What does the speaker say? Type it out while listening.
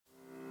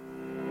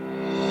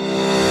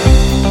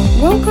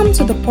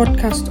Welcome to the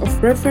podcast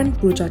of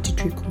Reverend Roger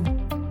Titriku,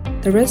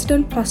 the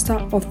resident pastor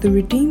of the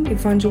Redeemed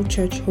Evangel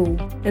Church Hall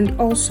and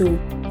also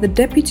the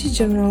Deputy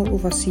General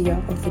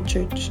Overseer of the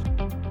church,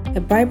 a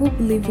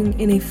Bible-believing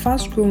in a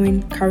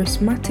fast-growing,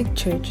 charismatic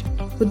church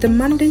with the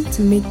mandate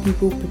to make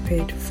people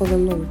prepared for the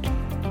Lord.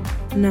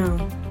 Now,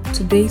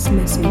 today's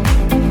message.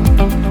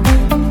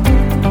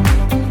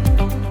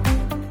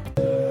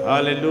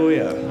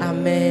 Hallelujah.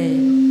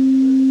 Amen.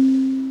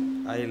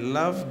 I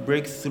love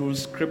breakthrough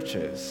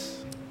scriptures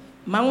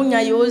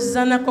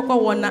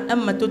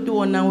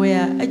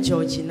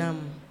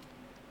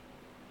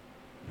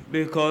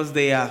because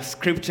they are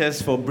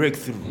scriptures for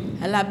breakthrough.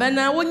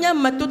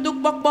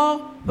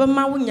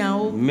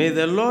 May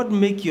the Lord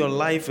make your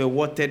life a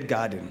watered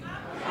garden.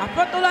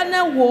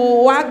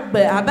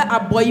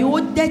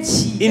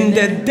 In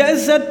the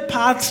desert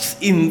paths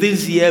in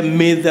this year,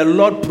 may the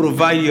Lord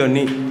provide your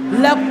need.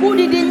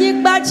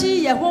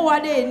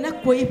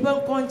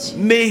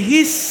 May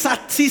He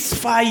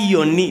satisfy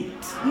your need.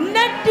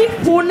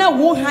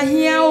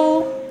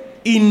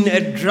 In a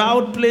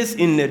drought place,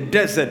 in a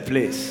desert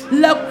place.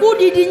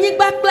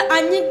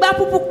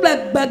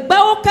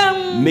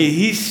 May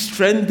He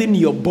strengthen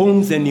your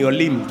bones and your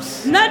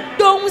limbs. May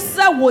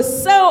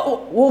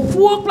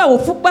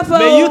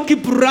you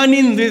keep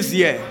running this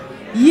year.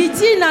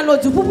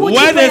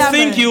 Where they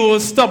think you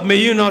will stop, may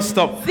you not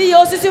stop.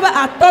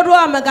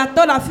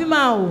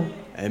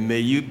 And may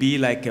you be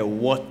like a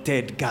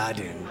watered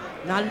garden.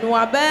 I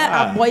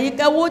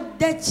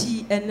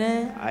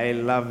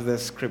love the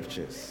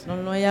scriptures.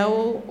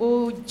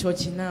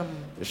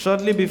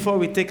 Shortly before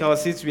we take our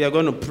seats, we are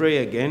going to pray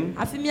again.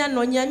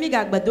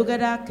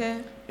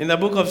 In the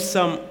book of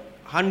Psalm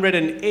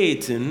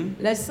 118,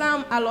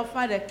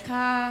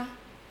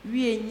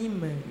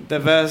 the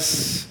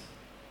verse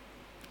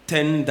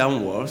 10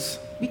 downwards.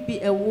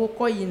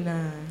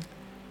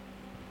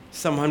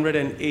 Psalm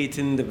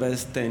 118, the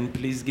verse 10.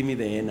 Please give me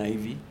the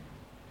NIV.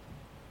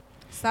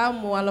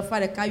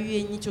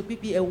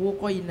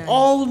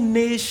 All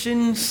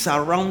nations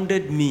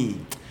surrounded me,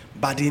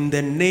 but in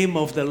the name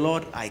of the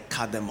Lord I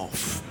cut them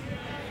off.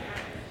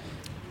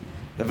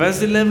 The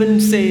verse 11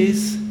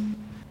 says,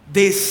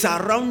 they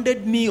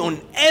surrounded me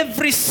on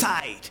every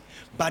side,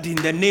 but in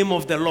the name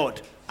of the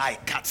Lord I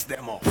cut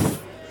them off.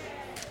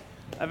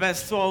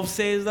 Verse 12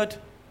 says that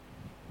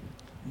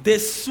they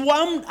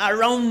swarmed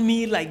around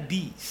me like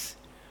bees,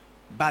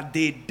 but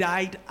they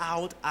died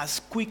out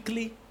as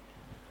quickly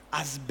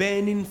as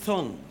burning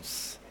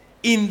thorns.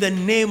 In the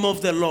name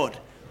of the Lord,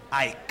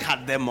 I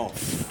cut them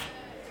off.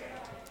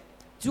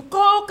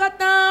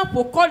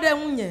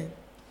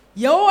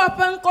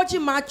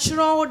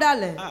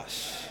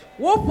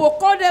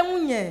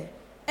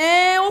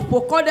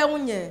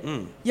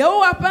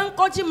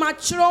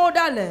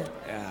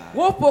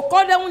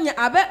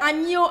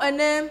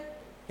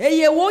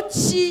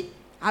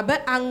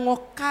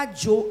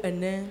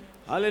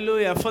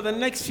 Hallelujah. For the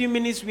next few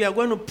minutes, we are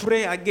going to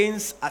pray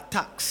against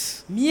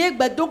attacks.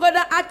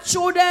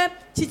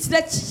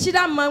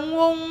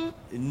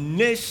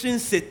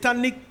 Nations,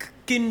 satanic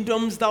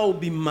kingdoms that will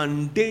be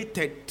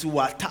mandated to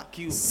attack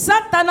you,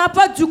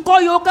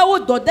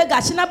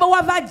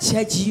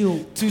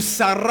 to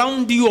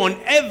surround you on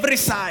every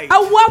side.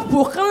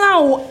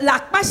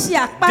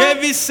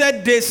 David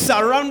said they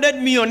surrounded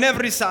me on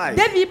every side.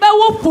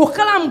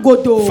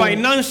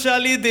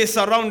 Financially, they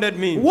surrounded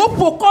me.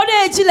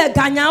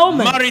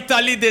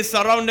 Maritally, they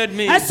surrounded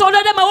me. In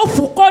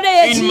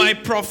my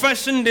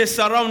profession, they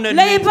surrounded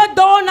me.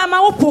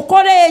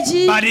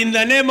 But in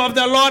the name of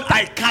the Lord,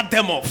 I cut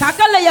them off.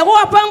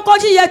 In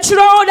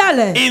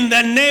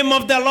the name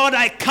of the Lord,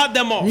 I cut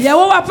them off. That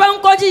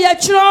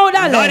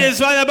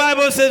is why the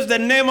Bible says the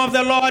name of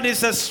the Lord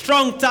is a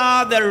strong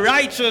tower, the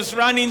righteous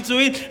run into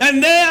it,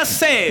 and they are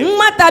saved. You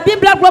are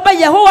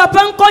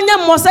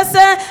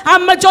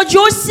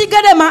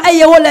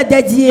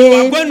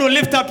going to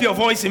lift up your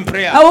voice in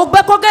prayer. Any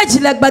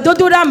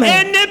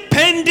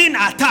pending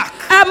attack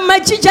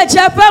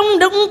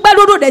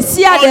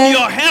on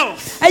your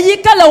health,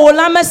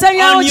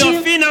 on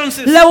your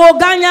finances,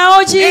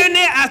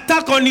 any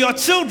attack on your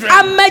children.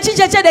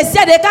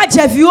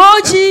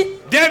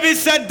 David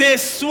said they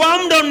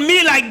swarmed on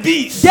me like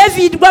bees, but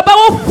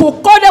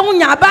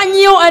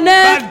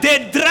they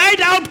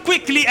dried out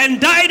quickly and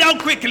died out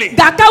quickly.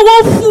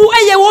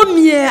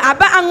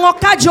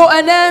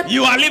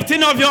 You are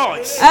lifting up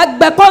yours. In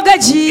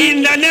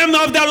the name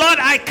of the Lord,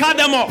 I cut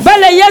them off. I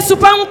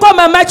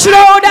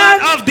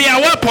cut off their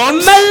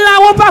weapons. I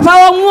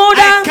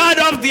cut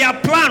off their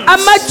plans. It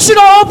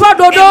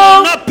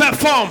will not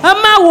perform.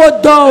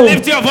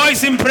 Lift your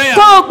voice in prayer.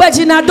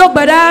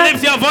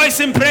 Lift your voice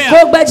in prayer.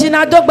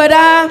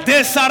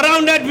 They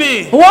surrounded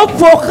me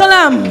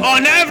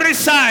on every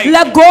side. In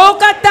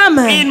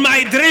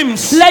my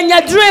dreams,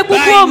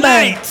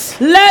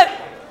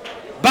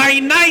 by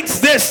nights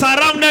they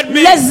surrounded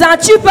me. And in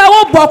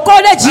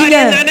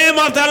the name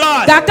of the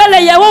Lord, I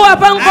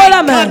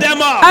cut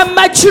them off.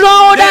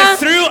 They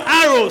threw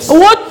arrows. They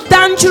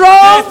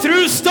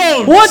threw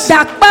stones.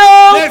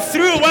 They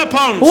threw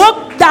weapons.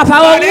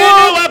 But any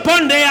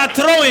weapon they are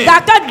throwing, in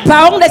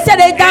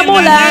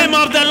the name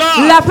of the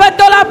Lord,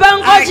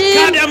 I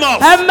cut them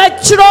off. I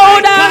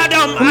cut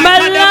them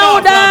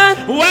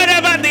off.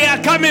 Wherever they are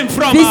coming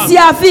from,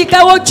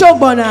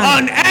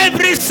 on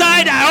every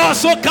side I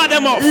also cut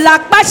them off. On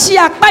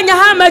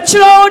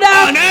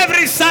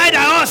every side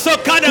I also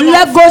cut them off.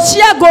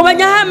 On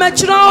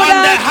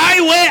the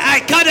highway I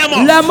cut them off.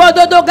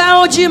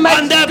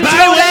 On the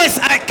byways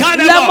I cut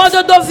them off.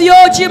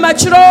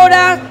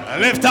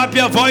 Lift up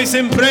your voice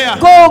in prayer.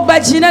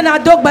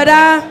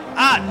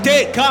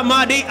 Ate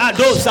kamadi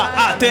adosa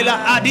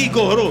atela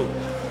adigoro.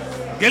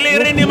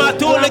 Gelerini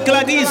matole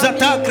kladiza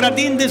ta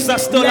kradinde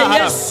sastola.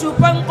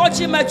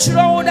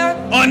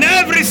 On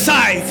every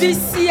side.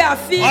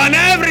 On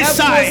every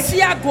side.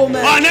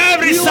 On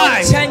every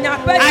side.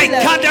 I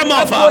cut them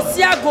off.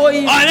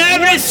 On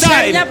every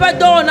side. I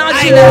cut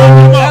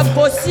them off.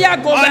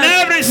 On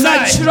every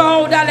side.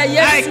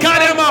 I cut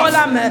them off.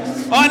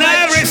 On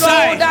every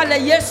side.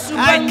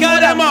 I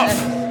cut them off.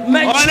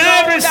 On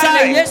every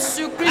side,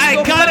 I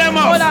cut them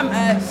off.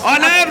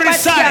 On every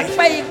side,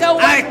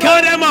 I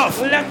cut them off.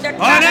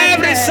 On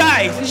every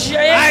side,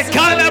 I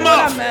cut them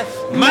off.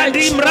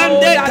 Madim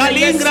Rande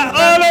Kalingra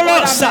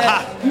Ololosa.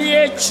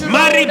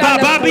 Mari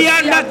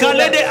Bababiana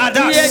Kalede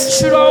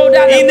Adas.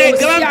 In a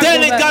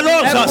Grantele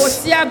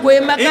Galosas.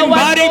 In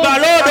Bari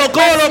Balodo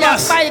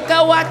Kolobas.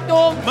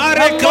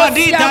 Mare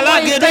Kadita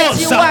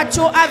Lagedosa.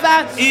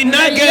 In a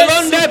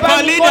Gelonde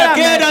Palida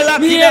Keda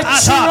Lapida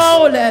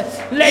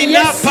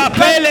Atas.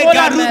 Papele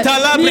garuta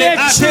labre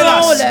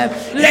atelas.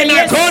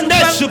 Enakonde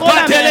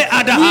supatele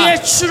adaha.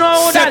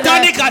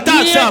 Satanic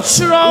attacks,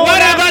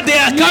 wherever they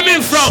are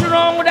coming from,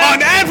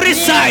 on every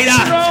side,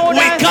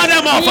 we cut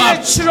them off.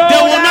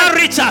 They will not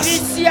reach us.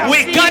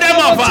 We cut them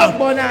off.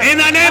 In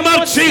the name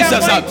of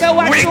Jesus,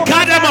 we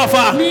cut them off.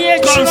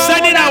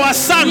 Concerning our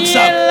sons,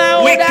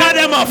 we cut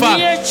them off.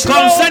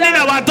 Concerning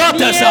our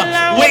daughters,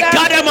 we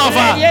cut them off.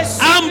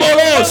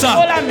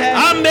 Ambolosa,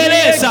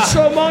 Ambelesa,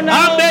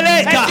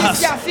 Ambeleka.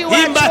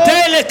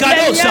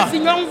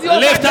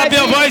 Lift up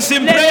your voice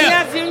in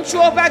prayer.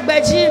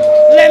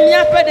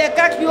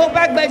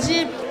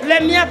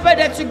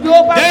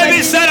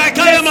 David said, I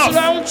cut them off.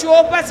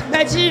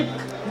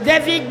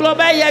 David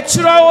global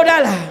yachroda.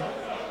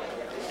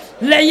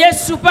 Le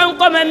Yesu pan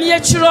comme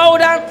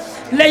miechroda.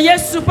 Le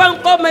Yesu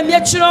pan comme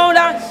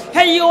miechroda.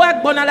 Hey you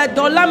ak bonala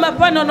dola ma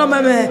panono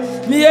mame.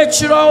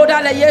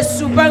 Miechroda le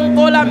Yesu pan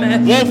kola me.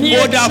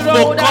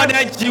 Wo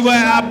koda jiwe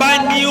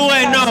abani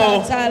we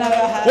no.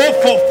 Wo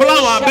fo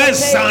flower be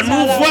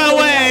sanu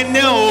we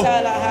no.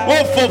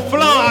 Wo fo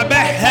flower be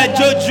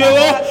hejojo.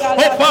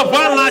 Wo fa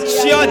vala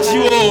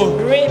chiojo.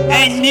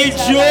 Eni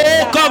jo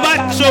koba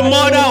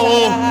chomoda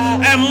o.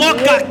 E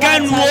moka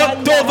kan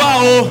wo toba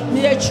o.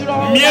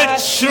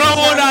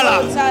 Miechroda la.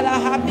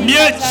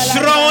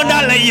 Miechroda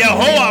le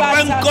Yehowa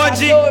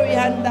benkoji.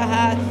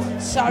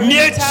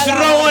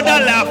 Miechroda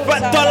la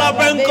fetola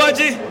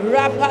benkoji.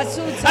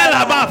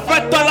 Ela ba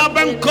fetola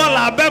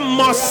benkola ben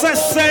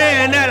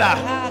mosese nela.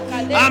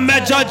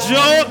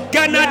 Amejojo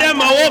kanade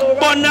ma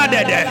wokpona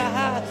dede.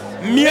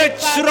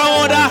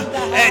 Miechroda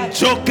e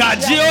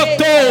jokajio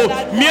to.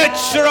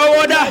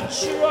 Miechroda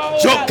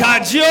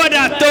jokajio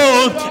da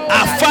to.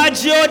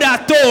 Afajio da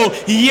to.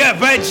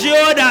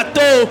 Yevejio da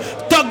to.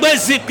 Togbe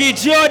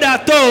zipijio da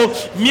to.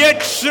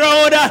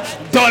 Miechroda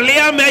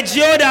dolia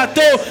mejio da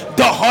to.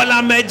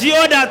 Dohola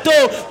mejio da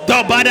to.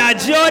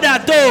 Dobadajio da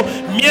to.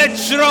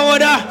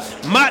 Miechroda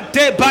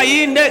mate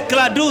bayinde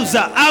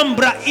kladuza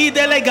ambra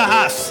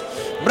idelegahas.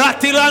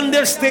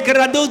 Bratilander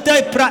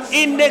stikradute pra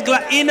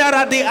indegla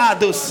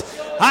inaradiadus.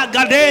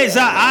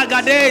 Agadeza,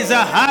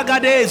 Agadeza,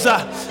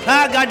 Agadeza,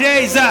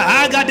 Agadeza,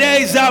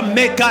 Agadeza,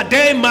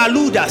 Mekade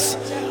maludas.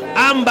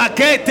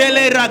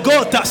 Ambaketele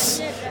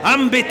ragotas.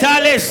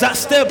 Ambitale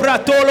zaste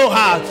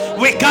bratoloha.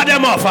 We cut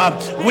them off.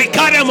 We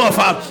cut them off.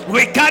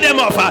 We cut them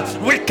off.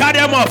 We cut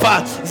them off.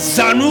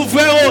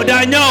 Zanuveo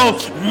danyo.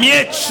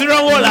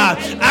 Miechrola.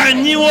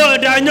 Anyo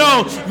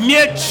danyo.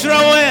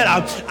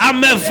 Miechrola.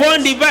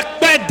 Amevondi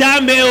bekpe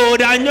dame o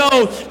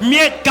danyo.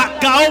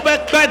 Miekakao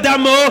bekpe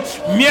damo.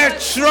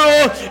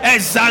 Miechro.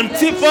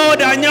 Ezantifo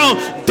danyo.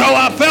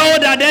 Dawafeo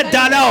da de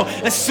dadao.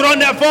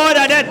 Stronefo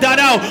da de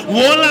dadao.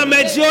 Wola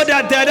mejio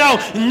da dadao.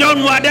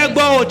 Nyon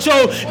wadegbo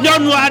ocho.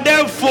 Nyon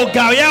Adem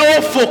fogaya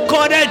o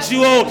fokode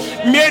jiwo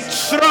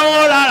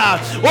miechrola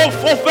o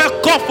fofe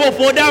kofo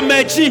foda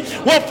mechi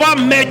o fa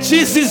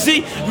mechi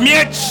zizi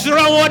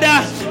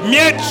miechroda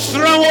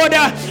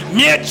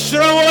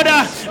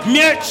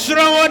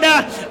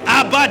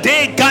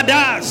abade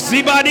gada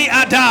zibadi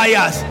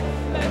adayas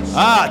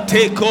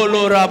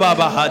tekolora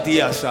baba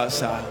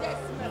hadiasasa.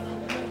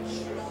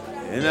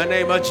 In the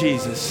name of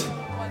Jesus.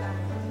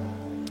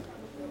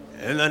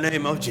 In the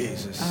name of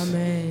Jesus.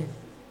 Amen.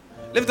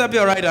 Lift up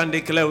your right hand and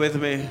declare with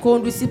me.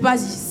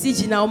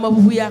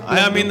 I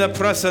am in the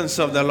presence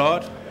of the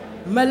Lord.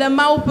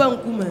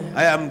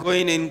 I am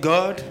going in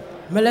God.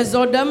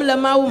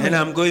 And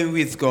I'm going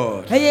with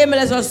God.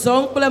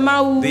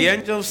 The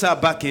angels are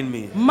backing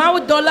me.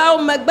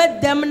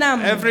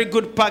 Every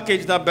good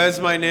package that bears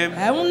my name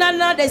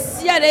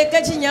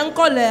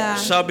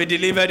shall be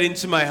delivered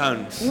into my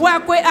hands.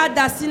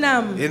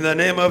 In the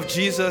name of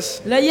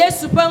Jesus,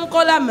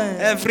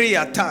 every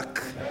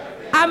attack,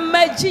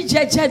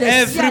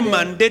 every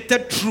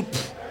mandated troop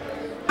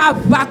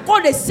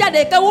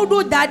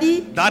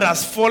that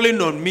has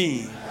fallen on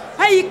me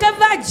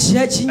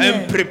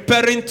and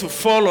preparing to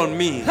fall on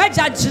me on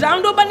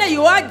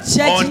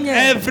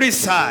every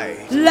side,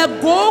 in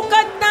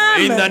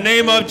the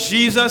name of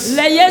Jesus,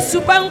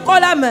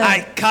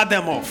 I cut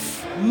them off.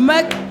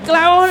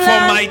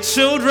 For my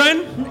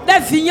children,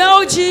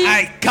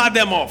 I cut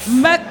them off.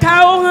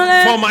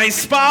 For my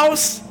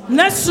spouse,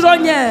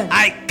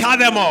 I cut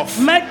them off.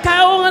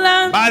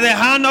 By the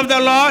hand of the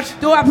Lord,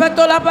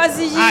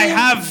 I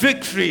have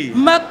victory.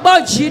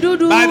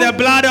 By the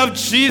blood of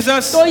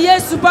Jesus,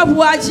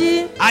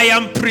 I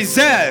am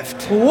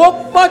preserved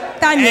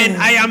and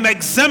I am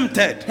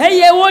exempted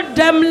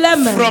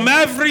from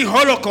every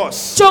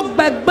holocaust,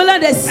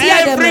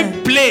 every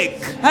plague,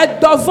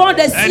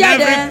 and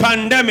every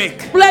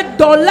pandemic. I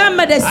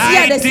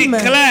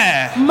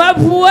declare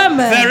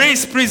there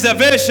is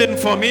preservation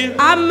for me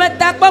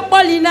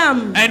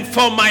and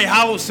for my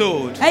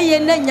household.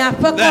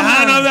 The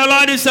hand of the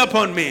Lord is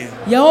upon me.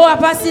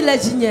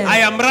 I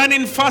am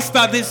running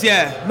faster this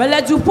year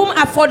until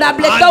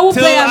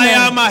I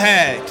am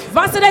ahead.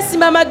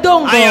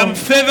 I am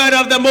favored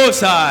of the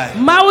Most High.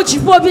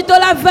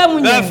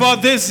 Therefore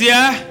this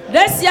year,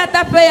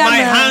 my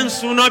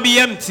hands will not be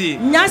empty.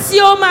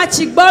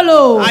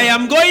 I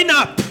am going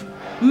up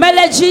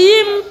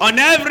on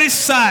every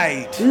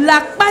side.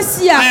 I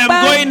am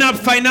going up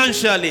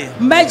financially.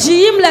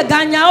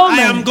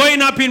 I am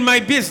going up in my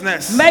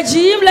business.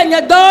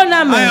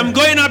 I am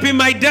going up in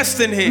my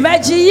destiny.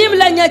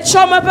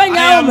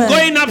 I am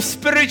going up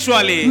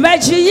spiritually. And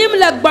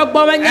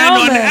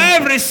on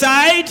every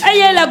side,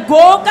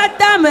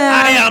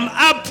 I am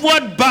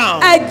upward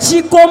bound. I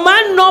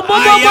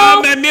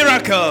am a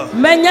miracle.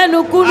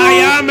 I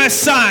am a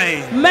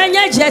sign.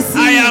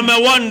 I am a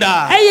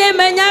wonder.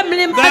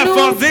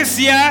 Therefore, this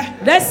year,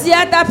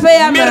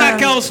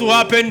 miracles will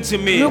happen to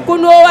me.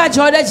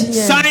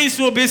 Signs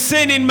will be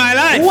seen in my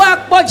life.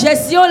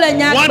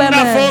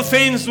 Wonderful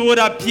things would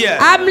appear.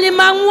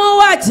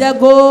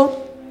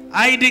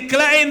 I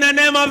declare in the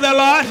name of the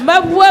Lord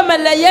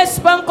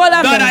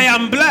that I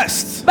am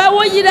blessed.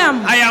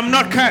 I am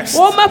not cursed.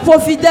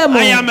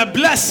 I am a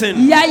blessing.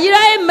 I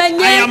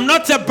am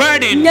not a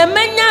burden. I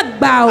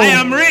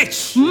am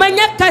rich. I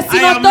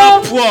am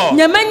not poor.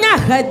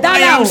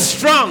 I am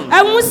strong.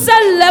 I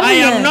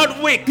am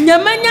not weak.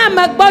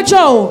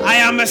 I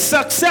am a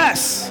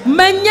success. I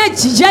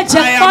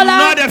am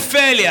not a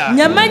failure.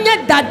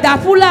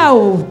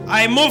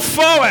 I move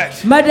forward.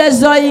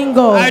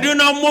 I do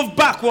not move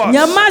backwards.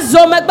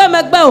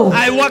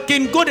 I walk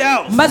in good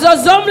health. I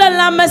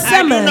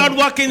do not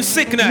walk in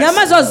sickness. I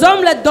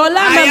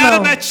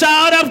am a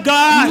child of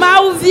God.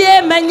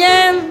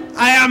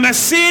 I am a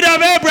seed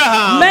of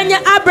Abraham. And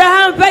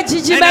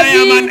I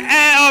am an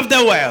heir of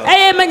the world.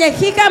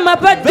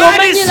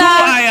 That is who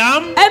I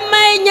am. And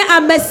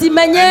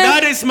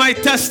that is my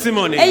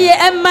testimony in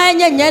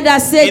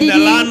the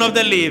land of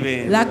the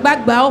living. In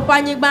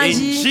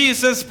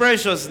Jesus'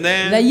 precious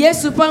name.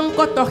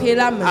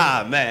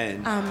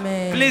 Amen.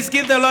 Please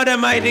give the Lord a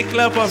mighty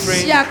clap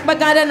offering.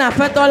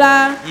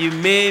 You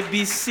may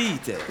be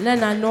seated.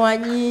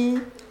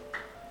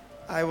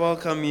 I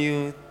welcome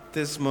you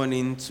this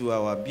morning to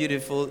our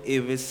beautiful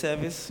AV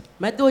service.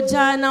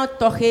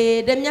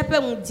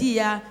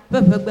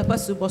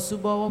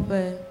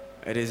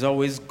 It is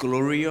always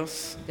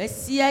glorious. It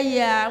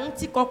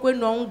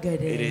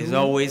is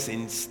always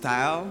in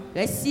style.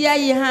 And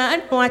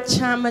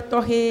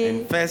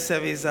first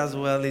service as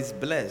well is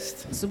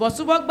blessed.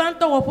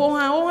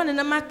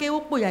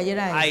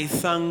 I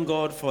thank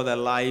God for the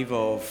life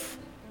of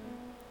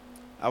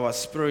our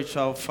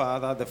spiritual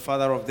father, the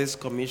father of this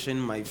commission,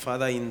 my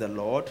father in the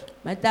Lord.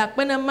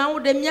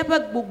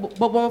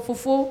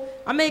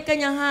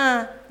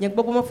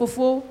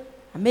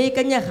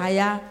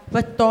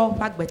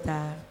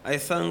 I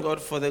thank God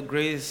for the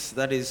grace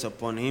that is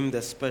upon him,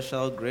 the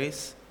special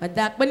grace.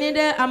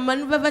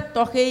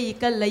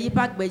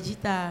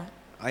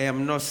 I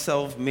am not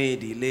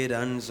self-made, he laid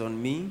hands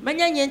on me.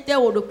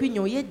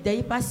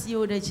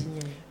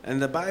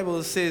 And the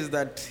Bible says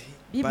that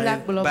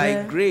by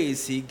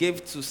grace he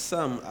gave to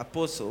some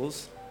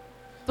apostles,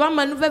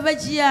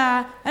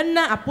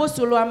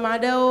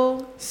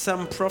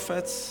 some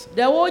prophets,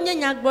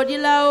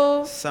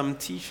 some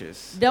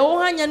teachers.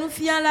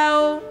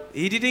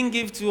 He didn't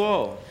give to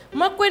all.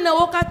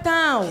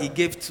 He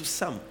gave to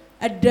some.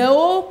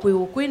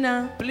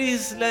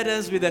 Please let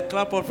us with a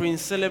clap offering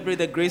celebrate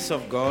the grace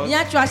of God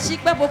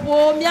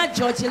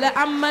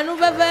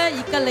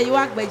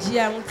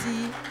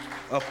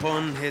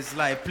upon his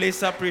life.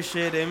 Please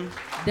appreciate him.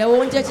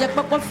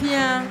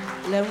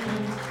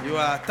 You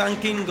are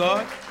thanking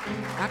God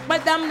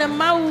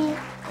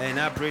and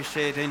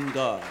appreciating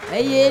God.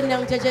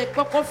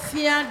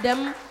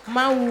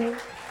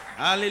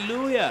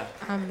 Hallelujah.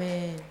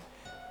 Amen.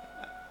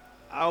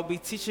 I'll be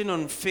teaching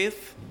on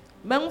faith.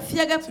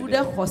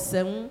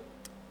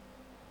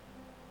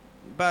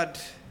 But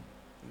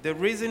the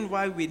reason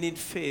why we need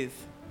faith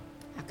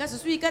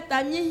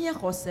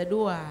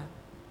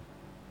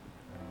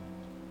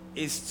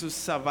is to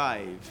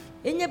survive.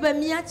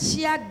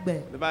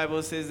 The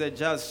Bible says the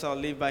just shall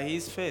live by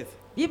his faith.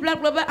 One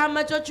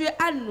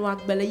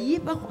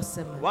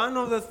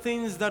of the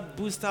things that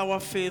boost our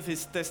faith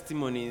is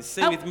testimonies.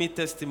 Say with me,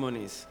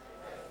 testimonies.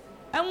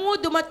 In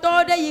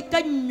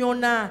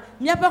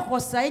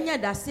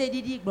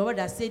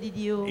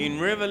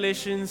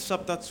Revelation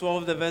chapter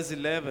 12, the verse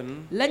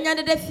 11,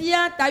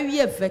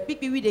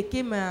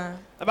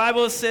 the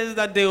Bible says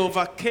that they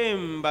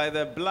overcame by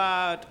the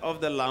blood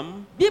of the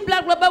Lamb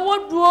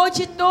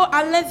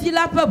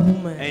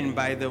and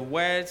by the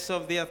words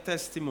of their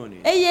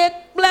testimony.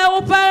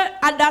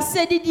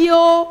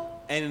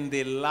 And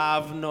they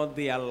love not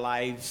their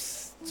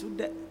lives to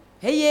death.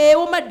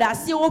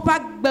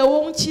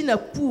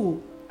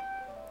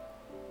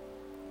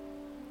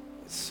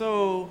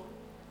 So,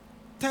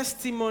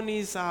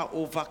 testimonies are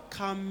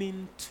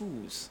overcoming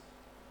tools.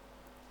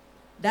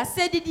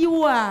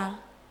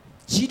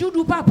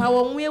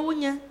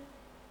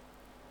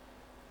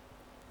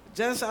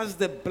 Just as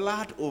the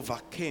blood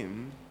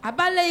overcame,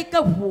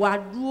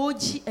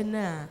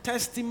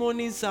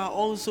 testimonies are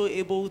also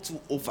able to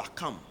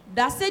overcome.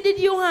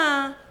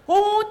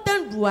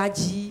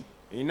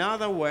 In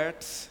other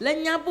words,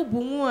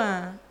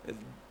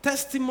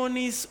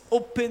 testimonies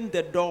open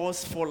the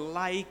doors for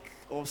like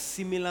or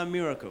similar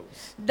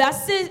miracles.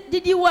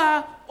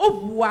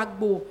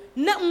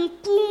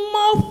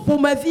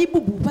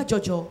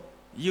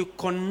 You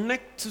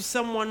connect to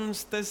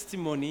someone's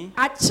testimony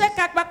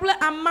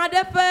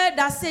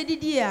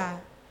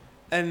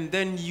and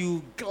then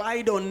you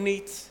glide on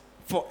it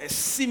for a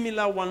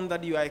similar one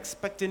that you are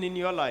expecting in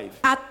your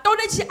life.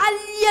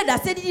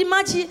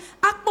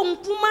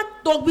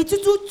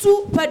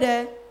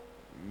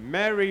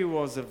 Mary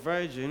was a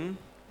virgin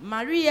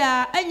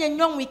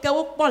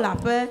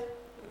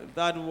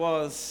that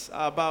was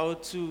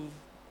about to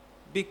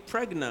be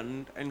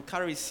pregnant and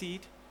carry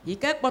seed.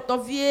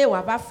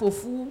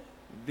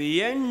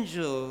 The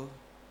angel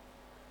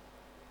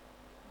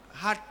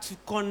had to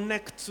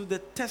connect to the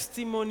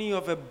testimony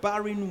of a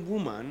barren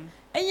woman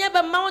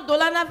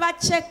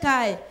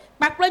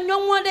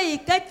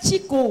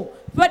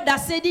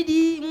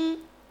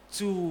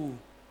to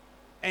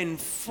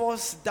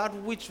enforce that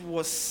which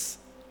was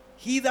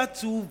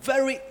hitherto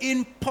very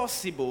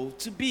impossible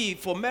to be.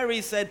 For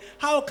Mary said,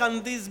 "How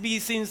can this be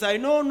since I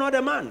know not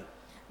a man?"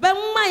 And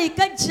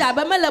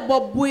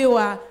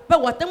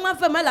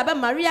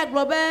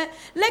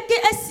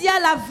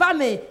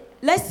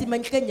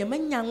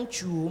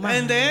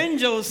the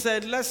angel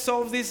said, "Let's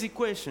solve this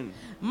equation."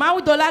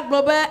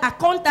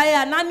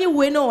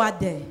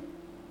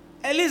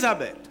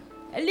 Elizabeth,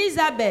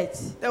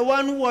 the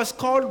one who was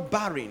called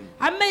barren,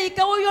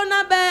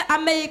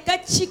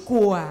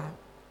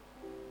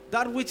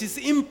 that which is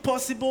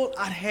impossible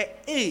at her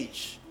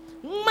age,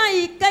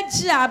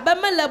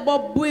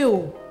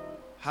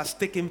 has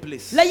taken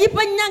place.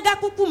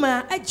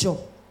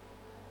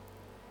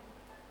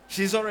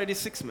 She's already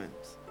 6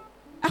 months.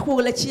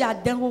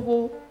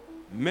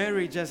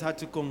 Mary just had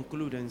to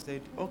conclude and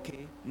said,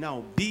 "Okay,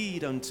 now be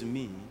it unto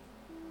me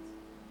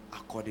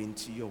according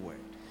to your word."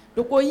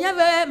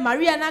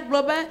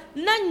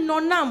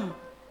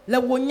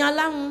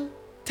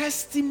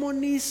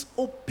 Testimonies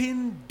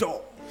open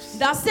doors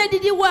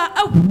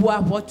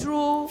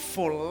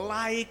for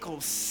like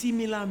or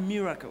similar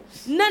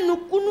miracles.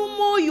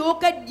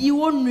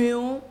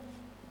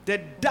 The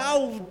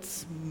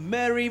doubts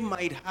Mary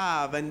might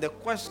have and the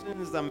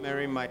questions that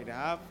Mary might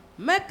have,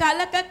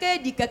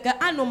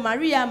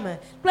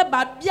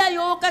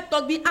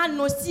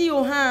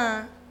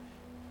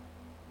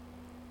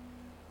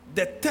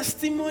 the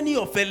testimony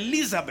of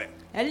Elizabeth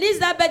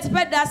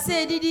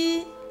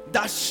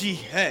that she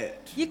heard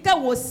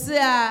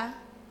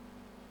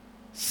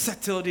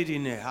settled it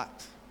in her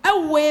heart.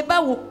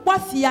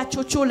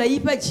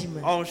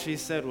 All she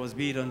said was,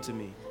 "Be it unto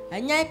me."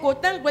 And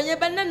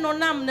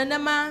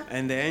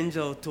the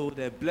angel told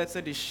her,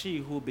 "Blessed is she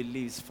who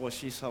believes, for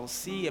she shall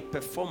see a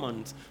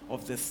performance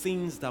of the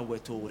things that were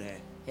told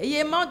her."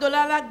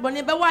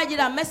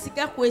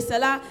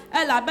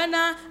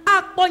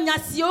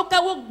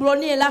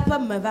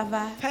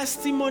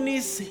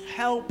 Testimonies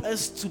help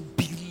us to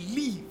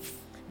believe,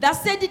 to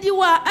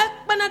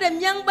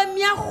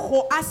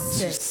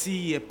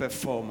see a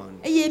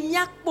performance.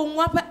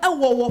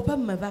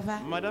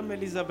 Madam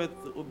Elizabeth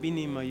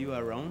Obinim, are you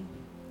around?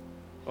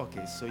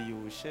 Okay, so you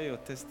will share your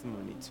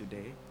testimony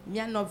today.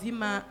 In the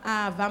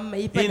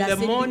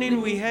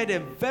morning, we had a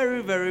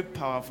very, very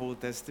powerful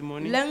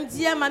testimony.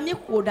 Please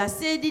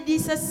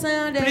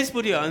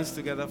put your hands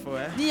together for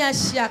her.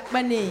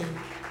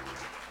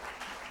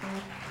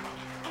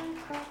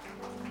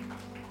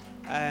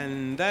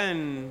 And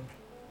then,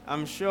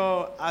 I'm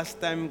sure as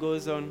time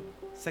goes on,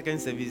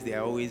 second service, they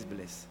are always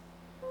blessed.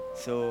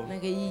 So, na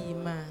yi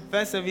ma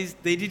first service,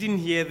 they didn't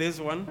hear this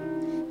one,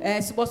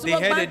 subo they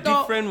heard a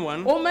different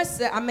one. o ma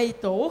se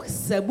amaito o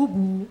se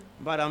bubu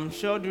But I'm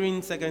sure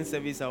during second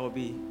service, I will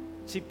be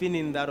chipping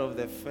in that of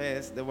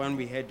the one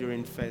we had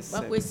during first ma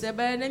ko service. se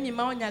ba na mi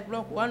ma onya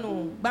glo ko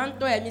no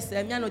banto e mi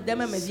se mi anu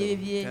dema ma vie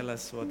vie Tell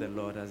us what the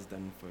Lord has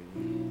done for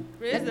you.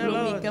 Praise the mi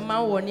Lord. ke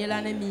ma wo ni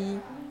la na mi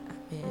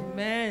amen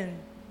Amen.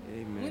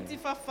 Amen. Muti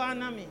fafa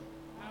na me.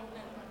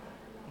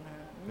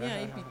 Me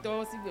a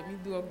ipito si gbe mi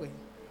do ogbe.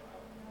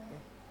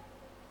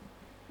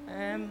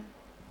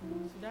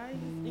 Should I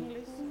use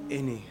English?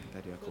 Any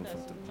that you are So that I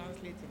should comfortable.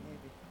 translate in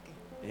Arabic.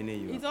 Okay. Any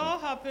you It are all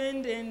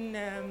happened in,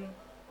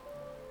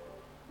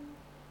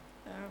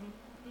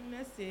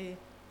 let's say,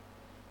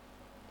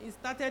 it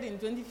started in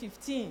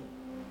 2015.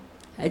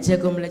 a je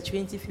kom la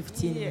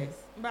 2015 Yes.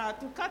 But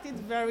to cut it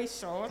very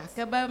short,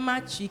 ka ba ma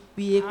chi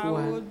pie I ko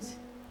would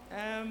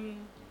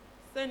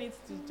send it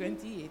to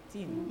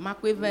 2018. ma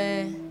ko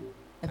ve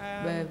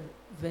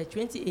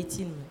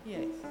 2018 me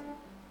Yes.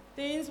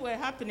 Things were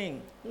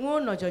happening,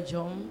 ngo no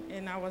jojom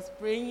and I was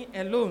praying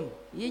alone.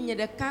 yi nye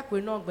de ka ko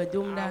no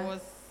gbedom I da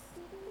was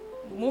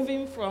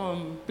moving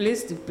from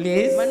place to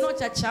place ma no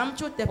cha cham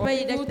cho te for pe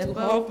yi de people te to pe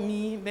help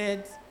me,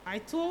 but I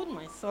told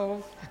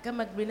myself, ka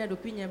ma gbe na do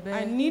pinya be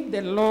I need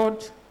the Lord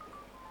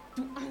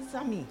to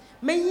answer me.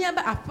 me hia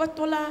ba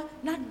apotola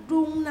na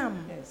dom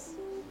nam Yes.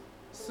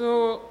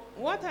 So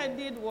what I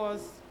did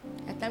was,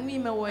 atami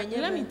me wo nye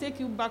let me take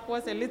you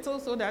backwards a little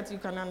so that you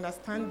can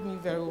understand me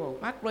very well.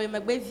 ma klo me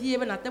gbe vie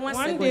be na te wa se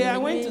One go day I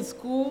went to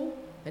school.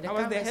 But I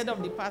was the head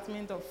of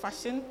department of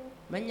fashion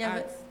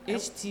menya at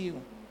HTU.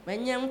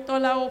 menya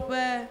mtola wo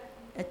pe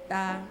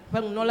eta pe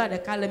no la de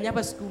ka le mia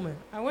ba school me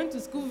I went to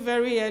school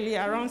very early,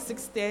 around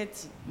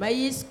 6:30. ma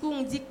yi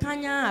school di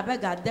kanya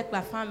abega de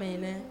kla family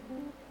ne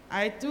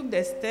I took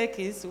the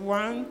staircase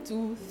 1,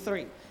 2,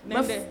 3. Then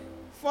Maf- the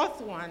fourth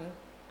one,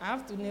 I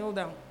have to kneel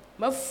down.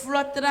 ma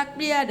flotra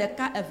klia de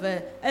ka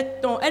eve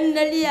eton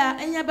enelia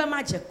enya ba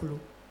ma je klo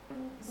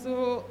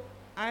So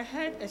I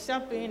had a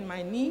sharp pain in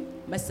my knee,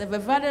 ma se ve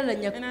vade le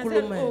nye and I klo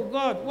said, me "Oh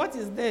God, what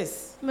is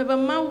this? me ba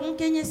ma won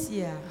kenye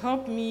sia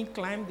Help me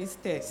climb these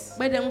stairs."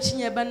 gbe de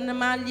mchinye ba na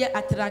ma lia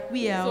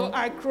atrakpia So o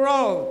I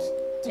crawled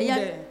to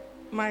Yeah.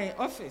 my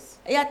office.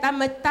 ya ta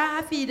me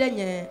ta fi de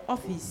nye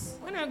office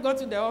When I got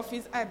to the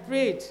office, I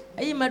prayed,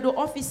 ayi ma do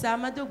office a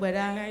ma do and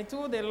gbeda I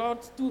told the Lord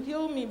to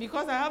heal me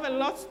because I have a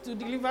lot to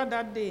deliver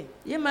that day.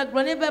 ye ma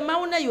gro ne be ma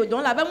wona yo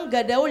don la be mu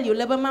gede o li o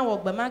le be ma wo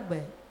gbe ma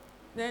gbe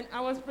Then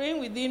I was praying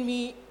within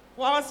me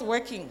whilst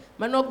working,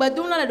 ma no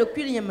gbedum la do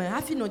kwiri nye me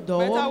hafi no do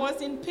but I wo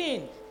was in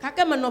pain.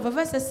 kaka me no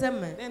veve sese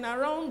me Then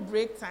around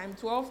break time,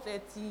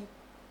 12:30,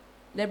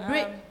 le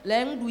break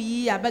le ndu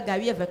yi abega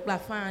wi eve kla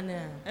fan na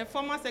a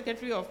former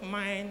secretary of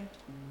mine,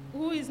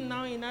 who is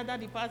now in other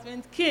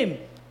department, came,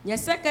 nye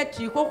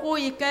secretary koko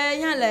yi ke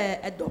yan le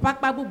edo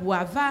pakpa bubu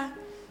ava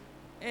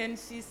and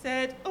she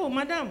said, "Oh,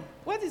 madam,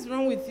 what is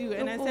wrong with you?"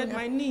 And I said,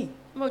 "My knee."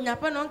 mo nya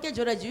pa no nke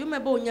jore ji me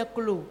be onye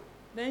klo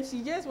Then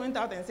she just went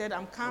out and said,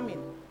 "I'm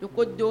coming."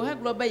 yoko do he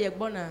glo be ye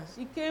gbona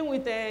She came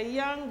with a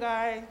young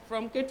guy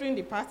from catering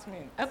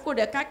department. eko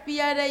de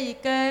kakpia de yi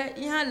ke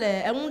yan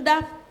le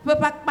enunda pe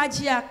pakpa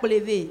ji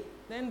akleve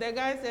Then the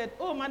guy said,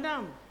 "Oh,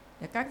 madam,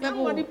 de kakpia bo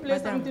somebody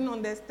placed madam something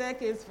on the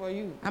staircase for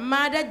you.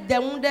 amade de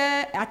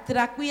unde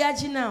atrakpia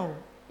ji na o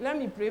Let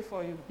me pray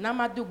for you." na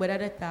ma do gbeda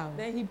de ta o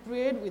Then he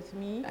prayed with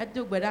me. e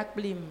do gbeda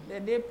kplim The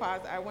day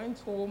passed. I went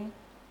home.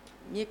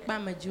 ni pa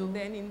mejo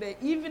Then in the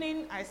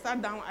evening, I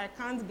sat down. I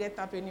can't get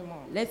up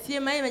anymore. le fie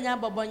ma yi nya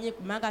bobo ni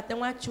ma ga te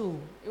wa cho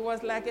It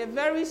was like a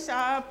very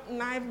sharp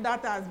knife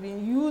that has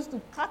been used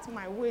to cut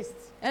my waist.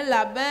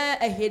 ela be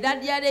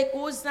eheda dia de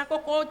ko san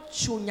koko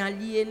cho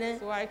nyalie ne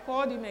So I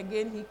called him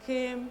again. He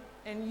came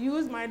and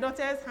used my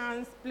daughter's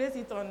hands, placed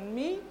it on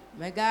me,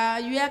 mega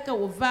yua ke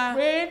wo va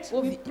prayed.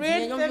 o We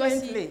prayed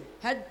fervently.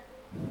 he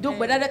do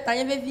gbeda de ta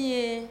ye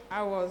vie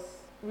I was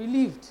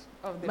relieved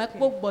of the ma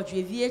pain. kpo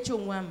gboju vie cho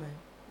nwa me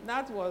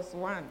That was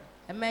one.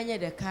 e ma nye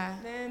de ka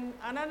Then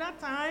another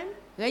time,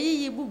 re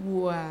yi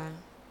bubu a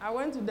I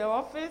went to the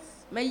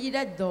office, me yi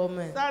de do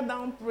me sat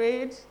down,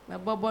 prayed, me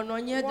bobo no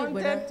nye do wanted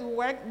gbeda to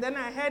work. Then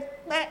I heard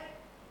peh.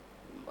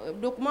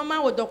 do kuma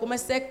ma wo do kuma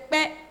se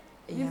pe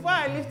Before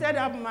I lifted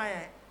up my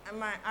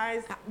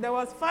eyes, there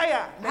was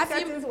fire. The Have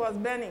you- curtains was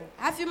burning.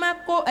 afi ma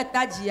ko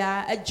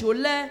etajia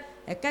ejole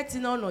ekati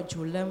na ono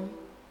jolem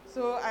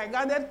So I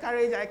gathered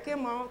courage. I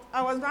came out.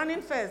 I was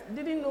running first.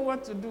 Didn't know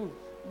what to do.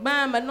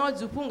 ba me no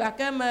du punga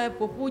ke me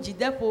popu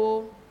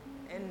jidepo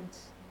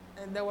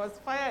And there was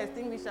fire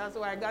extinguisher.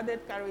 So I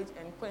gathered courage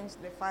and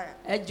quenched the fire.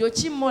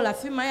 ejochi mo la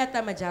fi ma ya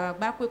ta me jawa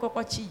gba ko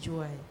koko chi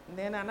jo ai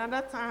Then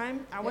another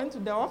time, I went to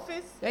the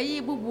office. re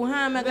yi bubu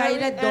ha me ga yi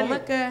de Very do me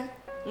early. ke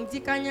nti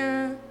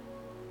kanya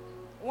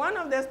One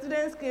of the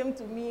students came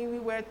to me. We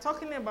were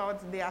talking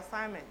about the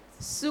assignment.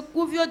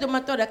 sukuvio do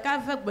mato de ka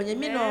ve gbonye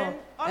mi no Then,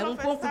 all of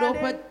a enko kudo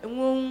sudden- pe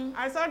nwon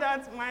I saw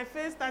that my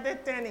face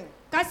started turning.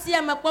 kasi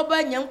ya me kpo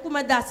ba nyanku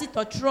me da si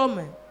to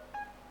trome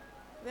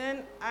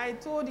Then I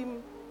told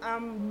him,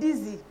 "I'm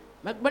dizzy."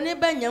 me gbone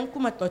ba nyanku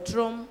me to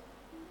trom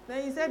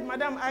Then he said,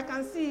 Madam, I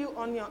can see you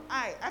on your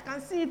eye. I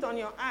can see it on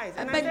your eyes.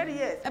 And I Ebe- said,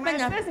 yes. ebe My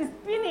nya- face is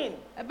spinning.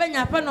 Ebe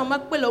nyapa no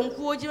makpelo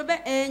nkuo ji be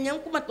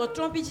nyanku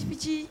matotron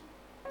pichi.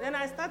 Then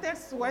I started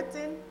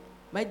sweating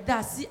Me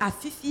dasi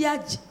afifia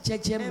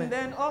jejeme. and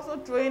then also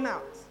throwing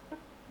out.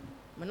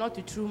 Me not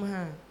to trum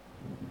ha.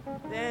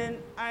 Then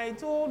I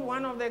told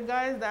one of the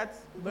guys that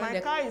Bring my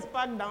the- car is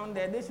parked down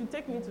there. They should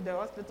take me to the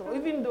hospital,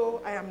 even though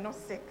I am not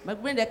sick. Me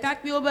bring the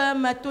kakpi oba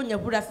mato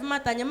nyabura fi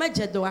mata nyama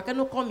jedo aka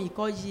no call me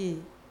call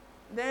ji.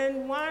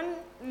 Then one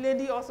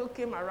lady also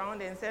came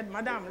around and said,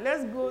 Madam,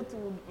 let's go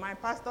to my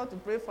pastor to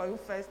pray for you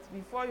first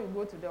before you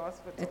go to the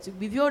hospital. Etu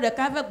bivio de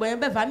ka ve gbo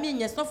be va mi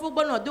nye sofo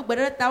gbo na do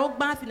gbere ta o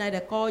gba fi na de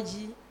call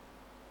ji.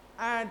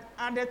 And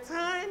at the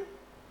time,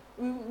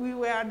 we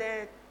were at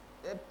the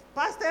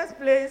pastor's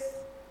place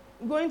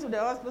going to the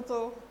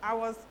hospital. I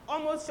was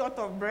almost short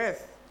of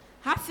breath.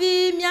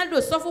 Hafi mi ado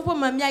sofo po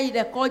ma mi ayi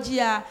de call ji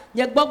a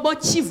nye gbogbo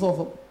chi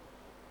vovo.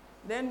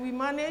 Then we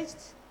managed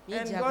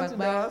and got to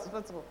the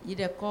hospital. Yi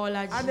de call la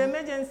At the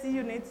emergency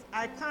unit,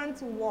 I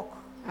can't walk.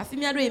 Afi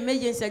mi ado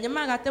emergency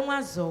nyama ga te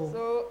wa zo.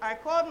 So I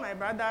called my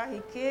brother.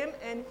 He came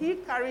and he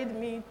carried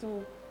me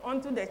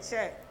onto the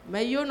chair.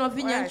 Me yo no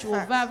vi Where I nyanchu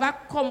sat. va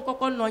kom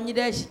koko no nyi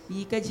de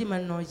yi ke ji ma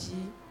no ji.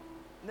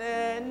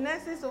 The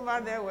nurses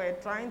over there were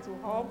trying to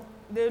help.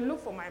 They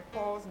look for my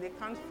pulse. They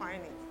can't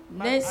find it.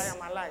 But Nurse- I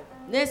am alive.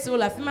 Nese o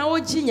la fi ma o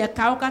ji nye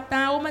ka o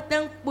kata o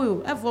meten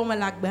po e vo ma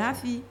la gbe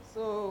hafi.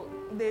 So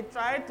they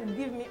tried to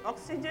give me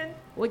oxygen.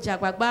 O ja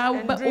gbagba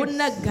And o drips.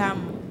 na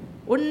gam.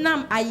 O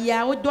nam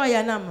aya o do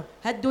aya nam.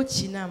 Ha do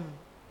chi nam.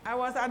 I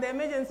was at the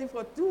emergency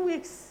for 2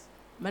 weeks.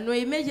 Mano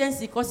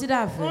emergency consider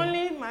ave.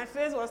 Only my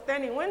face was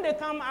turning. When they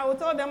come, I will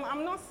tell them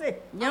I'm not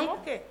sick. I'm Nyam-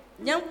 okay.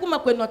 Nyanku ma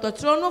kwe no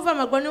totro no va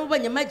ma gbo ni o ba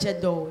nyama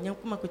jedo.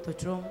 Nyanku ma kwe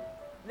totro.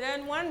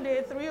 Then one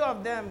day, 3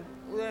 of them,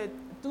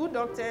 2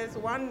 doctors,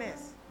 1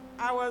 nurse.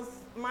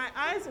 My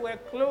eyes were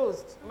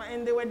closed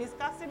and they were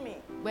discussing me.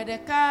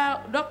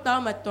 Gbedeka doctor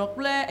o ma to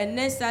kple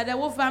enesa de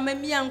wo va me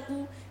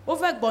mianku. O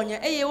va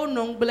gbonya eye o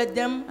no ngble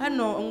dem ha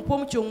no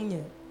npom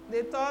chonye.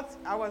 They thought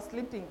I was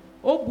sleeping.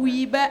 O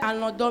buyi be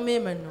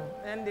anodome me no.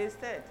 And they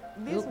said,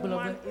 this Look,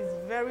 woman beloved.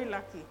 is very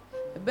lucky.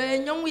 Be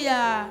nyongu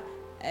ya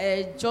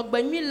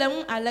jogbenyi le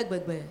un ale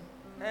gbegbe.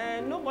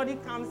 Nobody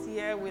comes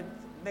here with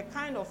the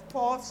kind of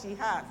pulse she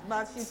has,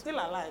 but she's still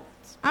alive.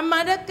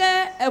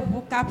 Amadeke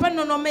ebu kape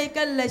nono me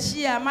ke le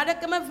shia,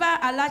 amadeke me va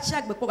alachi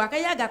agbe ko ka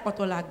ya ga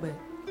kpoto la agbe.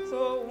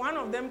 So one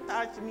of them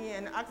touched me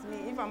and asked me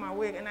if I'm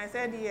awake, and I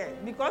said yes,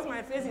 because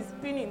my face is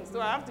spinning,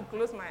 so I have to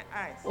close my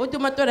eyes. O do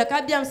mato de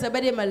ka biam se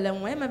be de mele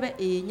won, e me be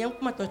e nyam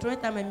kuma to tro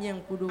ta me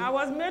mien kudo. I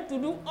was made to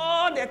do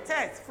all the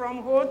tests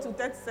from whole to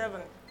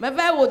 37. Me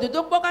va wo do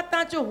do ko ka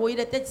tan cho ho yi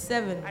de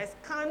 37. I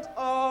scanned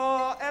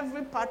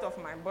every part of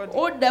my body.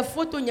 O de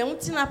photo nyam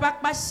tina pa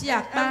pa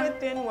shia pa.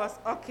 Everything was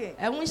okay.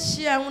 E un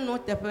shia un no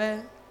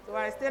tepe. So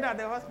I stayed at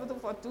the hospital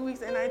for 2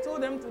 weeks, and I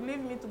told them to leave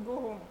me to go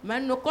home.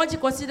 Man no ko ji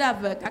consider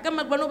ave, ka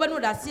me gbo no be no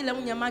da si le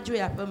un nyama jo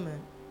ya pe me.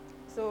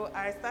 So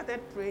I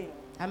started praying.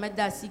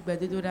 Ameda si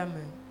gbe do da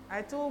me.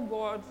 I told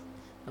God,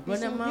 He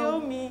Agbona should ma heal o.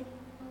 me.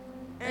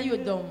 And you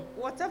don't.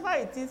 Whatever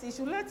it is, He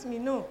should let me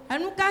know.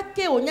 Anu ka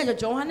ke o nya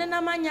jojo ha na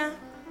manya.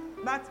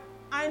 But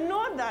I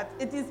know that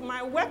it is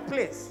my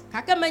workplace.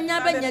 Kaka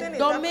manya be But the nye thing is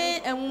dome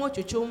that- enwo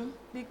chochom.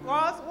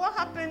 Because what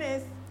happened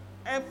is,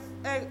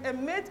 a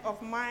mate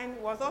of mine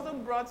was also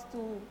brought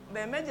to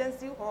the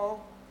emergency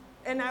hall,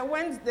 and I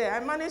went there. I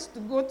managed to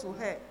go to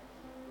her.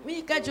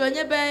 Mi ka jo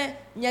nye be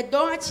nye do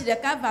ha chi de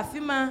ka va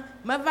fima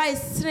ma va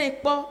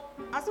isren po.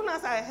 As soon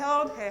as I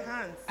held her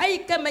hands, Ayi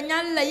ke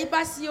menya le yi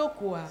pa si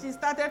okoa. she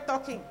started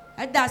talking.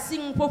 Ada si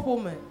popo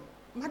me.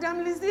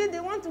 Madam Lizzie, they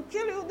want to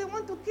kill you. They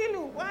want to kill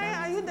you. Why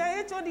are you the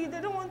HOD?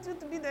 They don't want you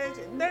to be the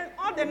HOD. Then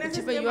all the nurses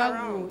Jibe came yo awu.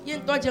 around.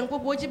 Yin to je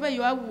popo jibe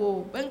yo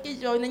awu. Ben ke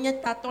jo nye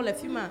tato le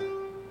fima.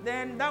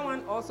 Then that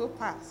one also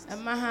passed. E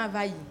ma ha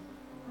va yi.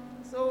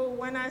 So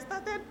when I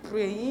started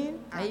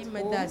praying at Ayi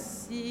me da home,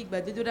 si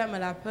gbe dodo da me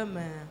la pe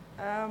me.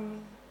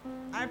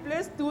 I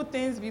placed 2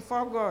 things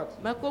before God.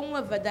 Me ko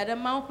nwe ve da de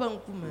ma o pe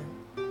nkume.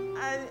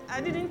 I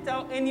didn't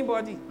tell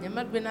anybody. Nye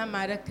me gbe na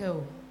ma de ke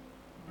o.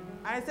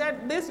 I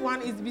said, this one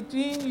is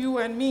between you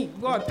and me.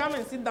 God, come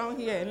and sit down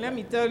here and let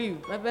me tell you.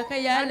 Me be ke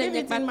ya I le leave nye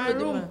it pa in my ko de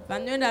me. room. Pa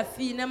no da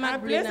fi na ma I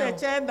gbe placed na. a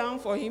chair down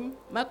for him.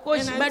 Ma ko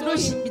And shi I ba told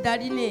do shi him,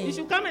 bidari You ne.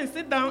 should come and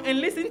sit down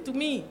and listen to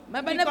me.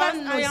 Ma ba ne Because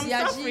ba no I am si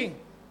aji. suffering.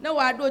 Na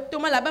wa do to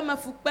ma la ba ma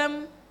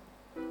fukpem.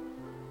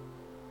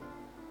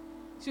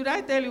 Should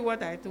I tell you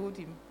what I told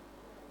him?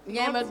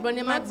 Nye me gbe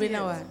ne ma Not gbe na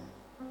yet. wa.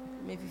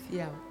 Me fifi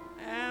ya.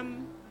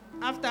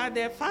 After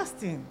the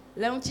fasting,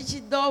 Le un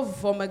chichi do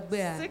vo me gbe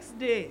a. 6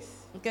 days,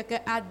 Nkeke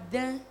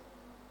aden.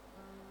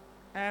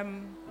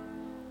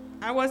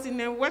 I was in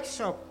a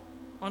workshop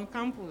on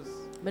campus.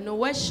 Me no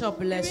workshop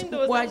le Even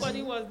though suku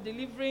somebody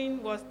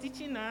aji. was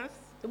teaching us,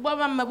 To bo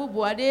ma ma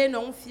bubu ade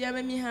no nfia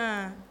me mi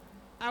ha.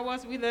 I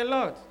was with the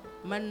Lord.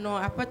 Me no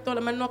apeto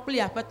le me no kli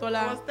apeto I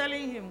la. was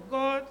telling him,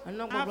 God, I'm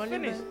not I've gonna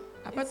finished.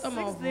 believe it. It's Apeto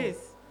ma 6 ovo. days.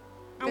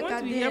 I want to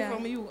Kekade hear a.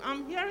 from you.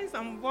 I'm hearing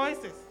some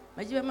voices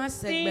Ma jibe ma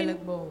se Sing. gbele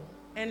gbo.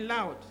 and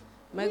loud.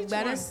 Which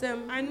one?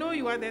 one? I know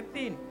you are the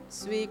thin.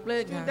 Sweet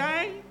Should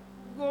I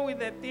go with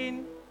the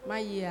thin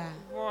Maya.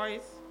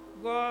 voice?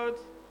 God,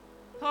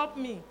 help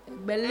me.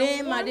 Belay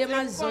I want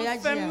madema a zoya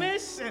jia.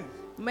 confirmation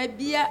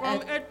Mebia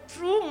from a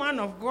true man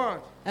of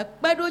God. a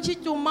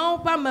pedoji to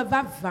maupa me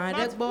va But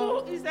vande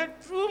bo. who is a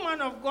true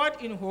man of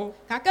God in hope?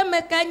 Kaka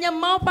me kanya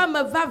maupa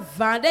me va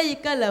vande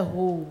yike le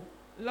ho.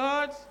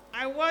 Lord,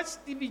 I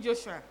watched TB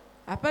Joshua.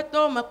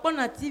 Apeto me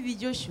kpona TV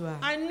Joshua.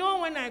 I know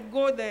when I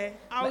go there,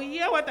 I'll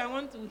hear what I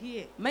want to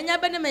hear. Menya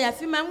bene me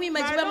yafi ma nwi me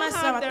But I jibe ma don't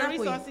have the sawata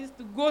ko. resources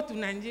to go to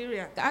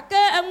Nigeria. Kaka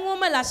enwo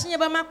me la shinye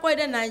ba ma ko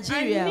de I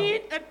Nigeria.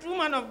 need a true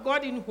man of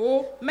God in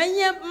hope.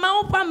 Menya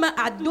maupa me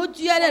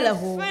adoju ya le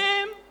ho.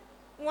 Confirm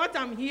what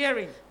I'm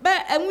hearing. Be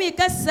enwi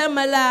ke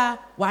semela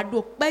wa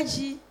do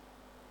peji.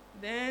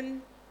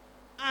 Then,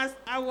 as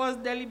I was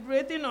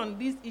deliberating on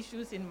these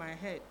issues in my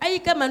head, Ayi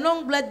ke me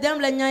no ngble dem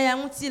le nya ya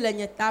nguti le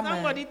nye ta me.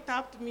 somebody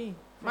tapped me.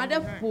 from Made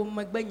behind. po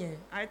me gbenye.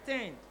 I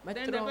turned. But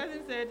Then the throw-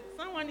 person said,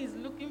 someone is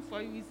looking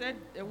for you. He said,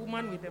 a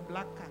woman with a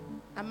black car.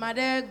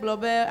 Amade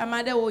globe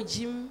amade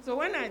ojim. So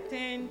when I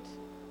turned,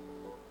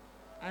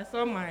 I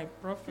saw my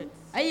prophet.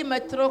 Ayi me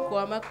tro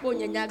ko me kpo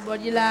nye nya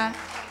gbodila.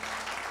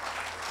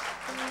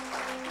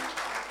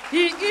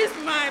 He is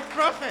my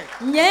prophet.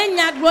 Nye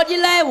nya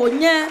gbodila e wo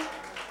nye.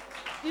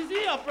 Is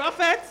he your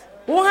prophet?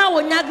 Wo ha wo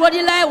nya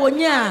gbodila e wo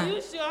nye Are a.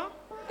 you sure?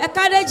 E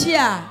ka de ji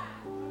a.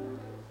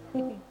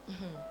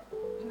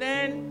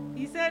 Then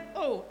he said,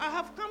 oh, I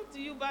have come to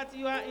you, but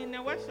you are in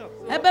a workshop.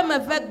 So Ebe me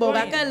I'm ve gbo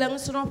going." ga ke le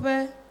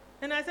nsronpe.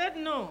 And I said,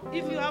 no,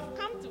 if you have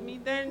come to me,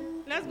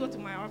 then let's go to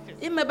my office.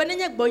 I me bene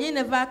nye gbo nye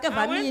ne va ke I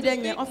va mi went de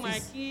to nye pick my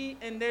office. key,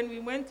 and then we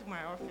went to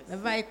my office. Ne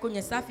va ko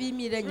nye safi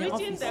mi de nye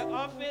Reaching office. the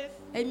office,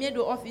 E mi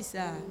do office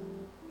a.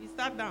 he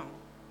sat down.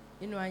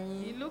 Inu He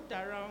anyi. looked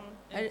around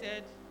and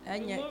said,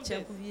 Anya remove this,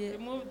 chekuvie.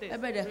 remove this,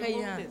 Ebe de kai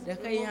ha, remove de this,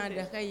 kai ha, remove de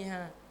this. kai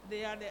ha.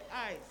 They are the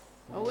eyes.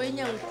 Owe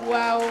nya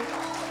nkua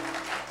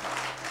o.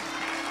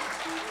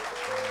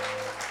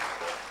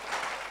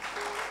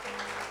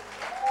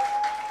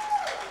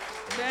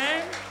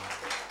 Then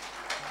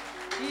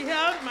he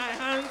held my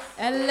hands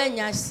Ele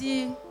nya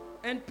si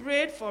and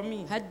prayed for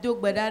me. ha do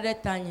gbeda de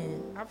tanye.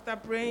 After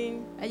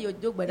praying, Ayo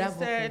do he gbeda vo.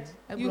 said,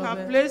 you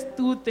have placed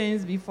two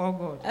things before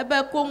God.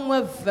 Ebe ko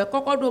nwe ve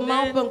koko do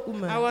ma Then pe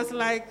nkume. I was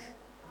like,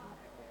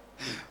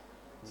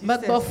 Me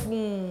gbo Jesus.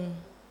 fun.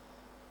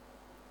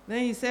 Then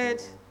he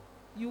said,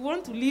 you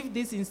want to leave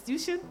this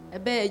institution?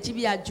 Ebe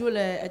ejibi ajo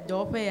le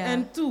edo pe ya.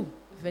 And two,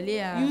 Vele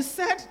ya. you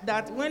said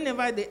that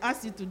whenever they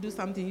ask you to do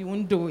something, you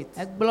won't do it.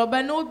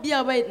 Eglobe no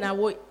bia we na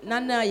wo na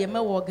na ye me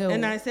wo ge o.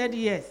 And I said,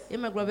 yes. E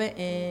me globe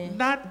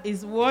That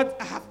is what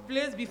I have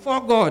placed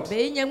before God.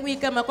 be nye ngwi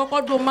ke me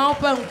koko do ma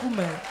pe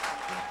nkume.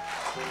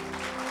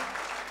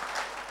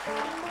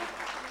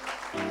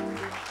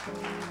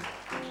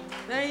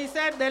 Then he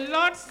said, the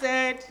Lord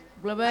said,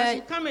 I Globe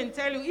should come and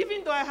tell you,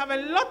 even though I have a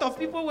lot of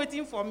people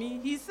waiting for me,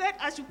 he said,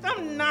 I should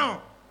come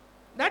now.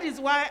 That is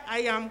why I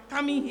am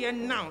coming here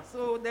now.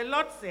 So the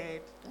Lord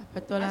said, I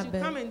apetola should be.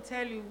 come and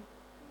tell you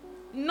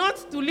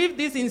not to leave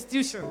this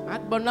institution.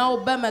 Agbona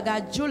o be me ga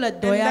jo le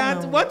do And ya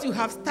that no. what you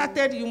have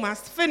started, you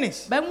must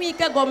finish. Be ngwi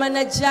ke go me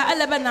na ja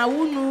ele be na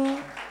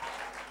wunu.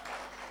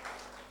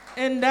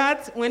 And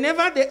that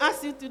whenever they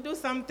ask you to do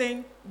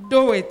something,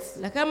 do it.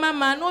 Le ke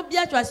mama no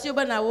bia twa si o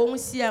be na wo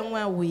nsi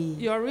anwa we.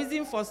 Your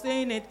reason for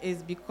saying it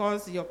is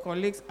because your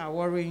colleagues are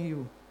worrying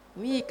you.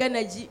 Ngwi ke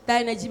na ji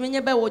tai na ji me nye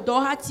be wo do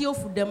ha ti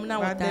ofu dem na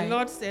wo But the tai.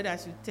 Lord said, I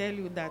should tell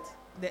you that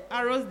the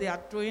arrows they are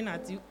throwing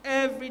at you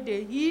every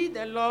day, He,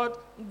 the Lord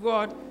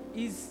God,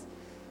 is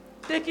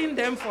taking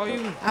them for you.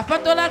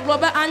 Apetola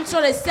globe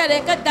ancho le se de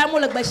ke damo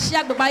le gbe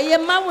shia gbe ba ye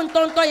ma wo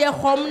ntonto ye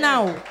hom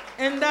na o.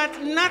 And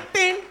that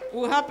nothing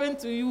will happen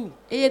to you.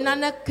 E na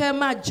na ke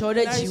ma jo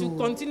de That ji you should o.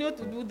 continue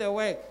to do the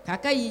work.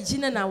 Kaka yi ji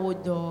na wo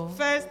do.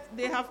 First,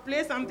 they have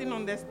placed something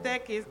on the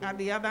staircase at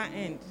the other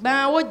end.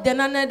 Ba wo de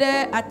na ne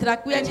de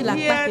atraku ya ji la And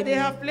here, pa they ke.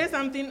 have placed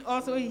something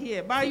also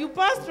here. But you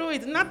pass through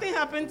it, nothing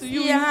happened to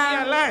you. Yeah. You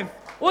are alive.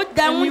 O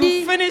da And you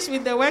wudi. finish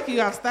with the work you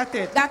have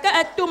started. Kaka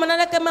eto mana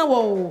na ke ma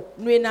wo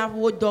no na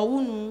wo do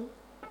wunu.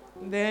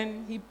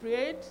 Then he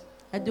prayed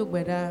Ado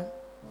gbeda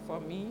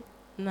for me,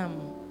 nam.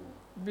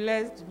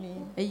 blessed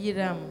me,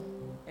 Eyiram.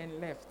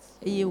 and left.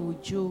 Eye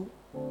wojo.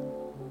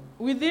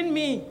 Within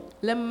me,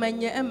 Le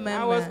manye I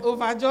was emema.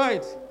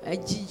 overjoyed.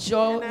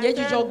 Ejijo, And ye I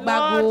said, jijo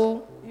gbago.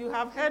 Lord, you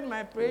have heard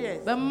my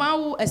prayers. Be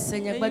mawu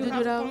esenya And you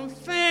have gbadudura.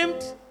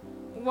 confirmed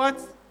what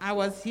I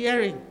was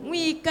hearing,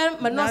 Ngwi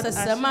ke me no That I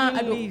sesema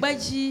shouldn't ado leave.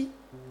 gbaji.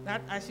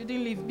 that I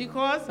shouldn't leave.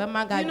 Because, But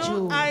my you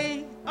know, God,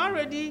 I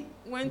already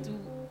went to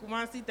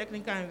Kumasi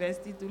Technical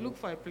University to look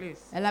for a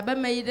place. Ela be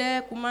me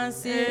ide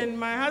kumanse. And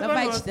my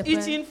husband was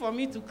itching for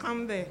me to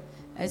come there.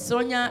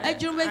 Esonya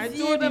ejuru be I vie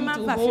told be him ma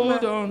to fa hold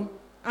fima. on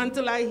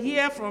until I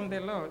hear from the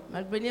Lord.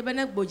 Malbeni be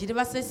na gboji de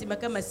ba sesi me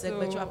ke me se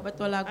gbeju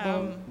apetola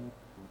gbo.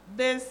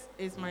 This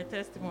is my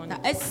testimony. Ta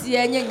esi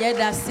enye nye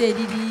da se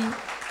didi.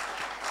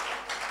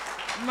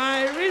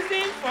 My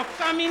reason for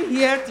coming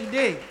here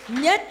today,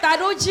 Nye ta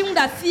do jim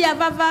da fia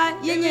vava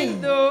yenye even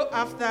yi. though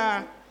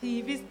after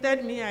he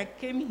visited me, I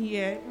came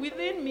here.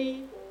 Within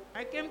me,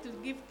 I came to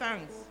give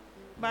thanks,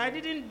 but I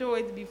didn't do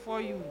it before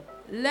you.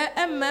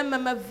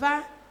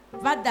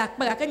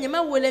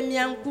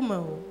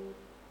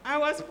 I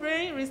was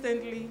praying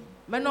recently,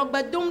 and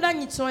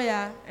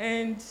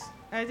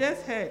I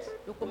just heard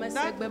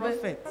that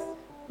prophet.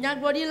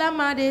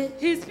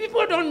 His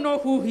people don't know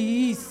who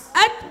he is.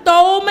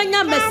 Come and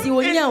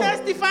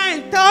testify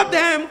and tell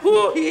them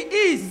who he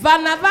is.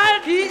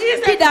 He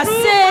is a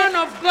true man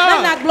of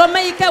God.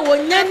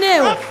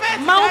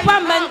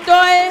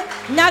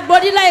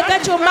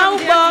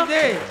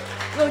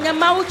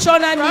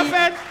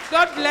 Prophet,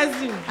 God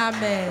bless you.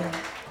 Amen.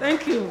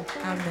 Thank you.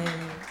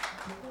 Amen.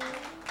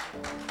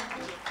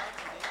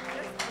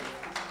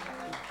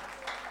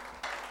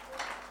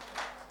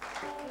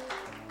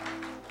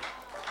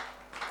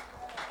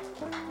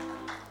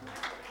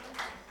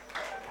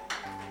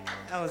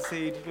 I'll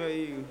say it for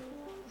you.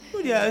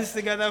 Put your hands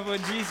together for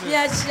Jesus.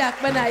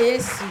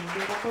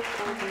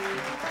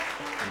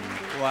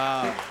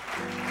 Wow.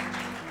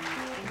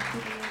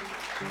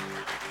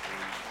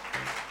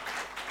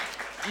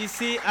 You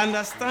see,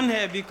 understand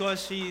her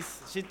because she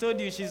told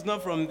you she's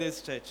not from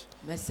this church.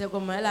 She said,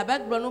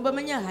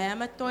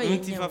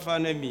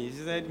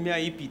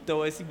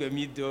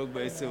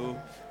 so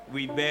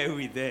we bear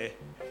with her.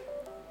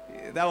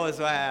 That was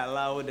why I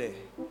allowed her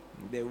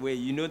the way.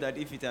 You know that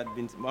if it had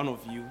been one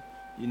of you,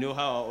 you know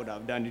how I would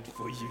have done it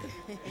for you.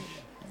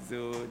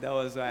 So that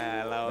was why I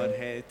allowed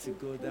her to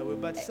go that way.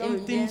 But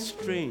something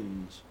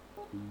strange,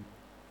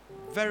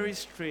 very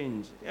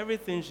strange.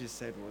 Everything she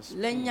said was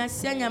strange.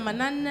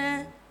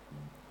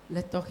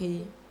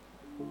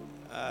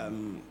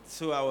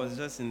 So I was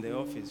just in the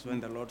office when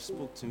the Lord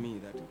spoke to me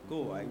that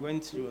go.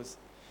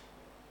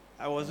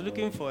 I was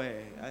looking for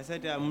her. I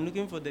said, I'm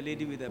looking for the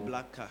lady with the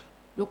black car.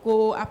 That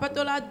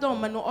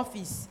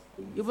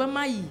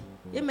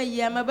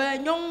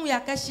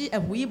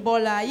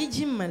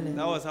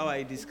was how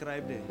I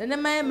described her. And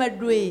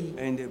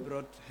they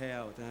brought her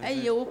out. And I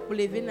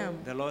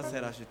said, the Lord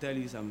said I should tell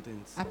you some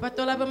things.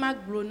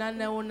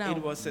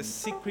 It was a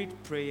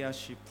secret prayer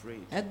she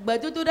prayed. The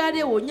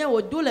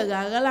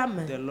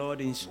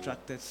Lord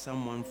instructed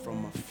someone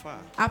from afar.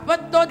 The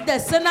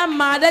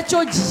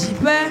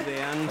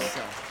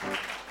answer.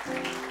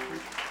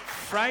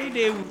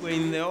 Friday we were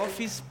in the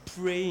office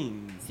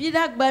praying.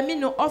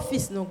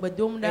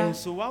 And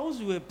so whilst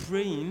we were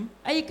praying,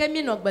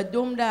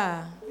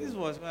 this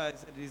was why I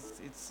said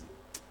it's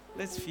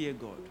let's fear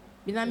God.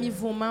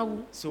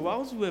 So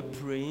whilst we were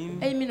praying,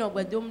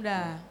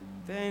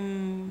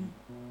 then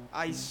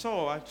I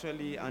saw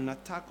actually an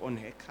attack on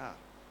her car.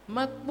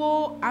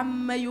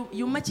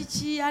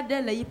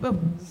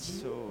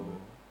 So,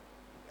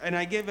 and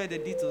I gave her the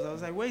details. I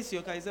was like, where's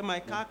your car? He said, my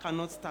car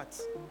cannot start.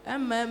 I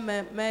had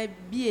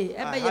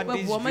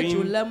this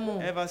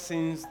dream ever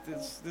since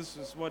this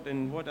was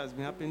what has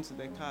been happening to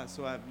the car.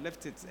 So I've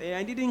left it.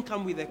 I didn't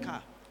come with the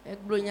car.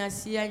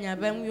 Because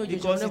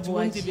it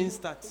won't even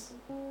start.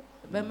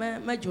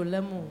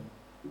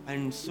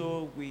 And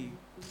so we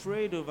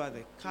prayed over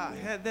the car.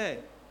 Here, there.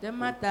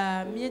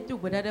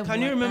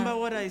 Can you remember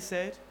what I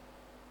said?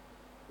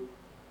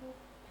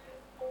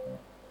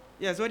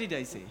 Yes, what did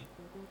I say?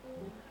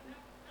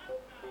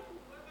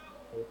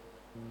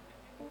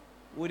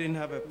 Wouldn't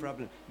have a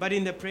problem. But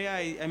in the prayer,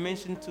 I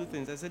mentioned two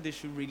things. I said they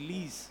should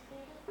release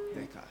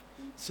the car.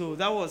 So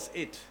that was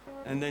it.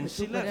 And then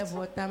she left.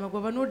 So the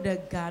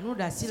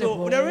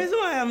reason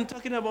why I'm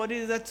talking about it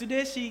is that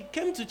today she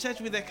came to church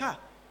with a car.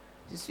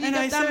 And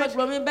I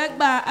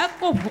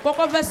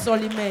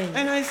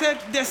said,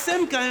 the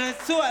same car.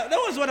 So that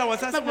was what I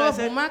was asking. I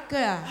said,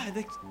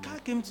 the car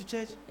came to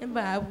church.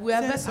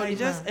 I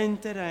just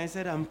entered and I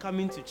said, I'm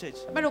coming to church.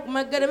 And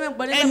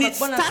it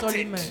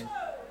started.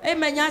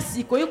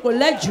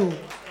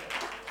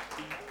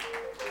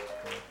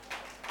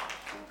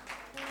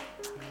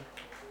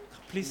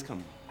 Please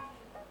come.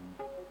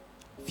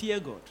 Fear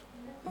God.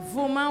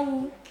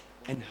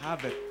 And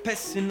have a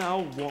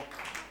personal walk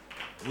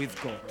with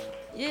God.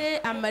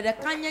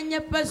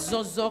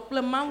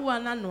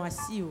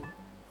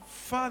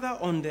 Father,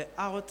 on the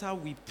altar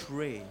we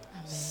pray,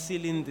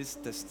 sealing this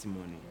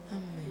testimony.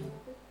 Amen.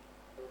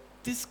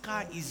 This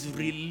car is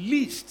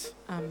released.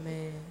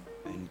 Amen.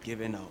 And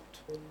given out.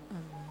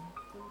 Amen.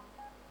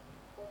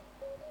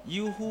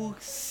 You who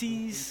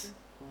sees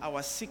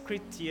our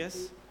secret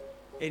tears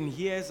and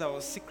hears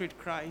our secret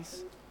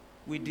cries,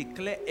 we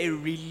declare a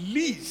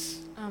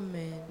release.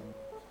 Amen.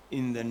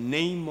 In the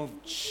name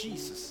of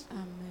Jesus.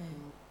 Amen.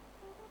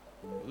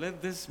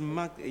 Let this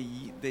mark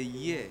the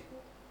year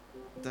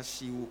that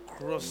she will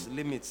cross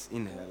limits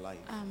in her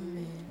life.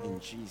 Amen. In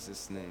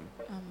Jesus' name.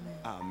 Amen.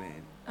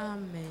 Amen.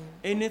 Amen.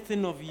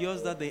 Anything of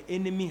yours that the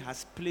enemy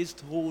has placed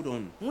hold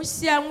on, we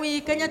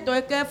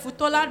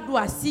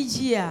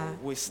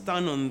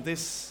stand on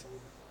this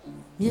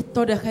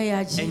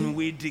and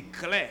we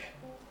declare,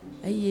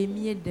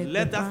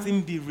 let that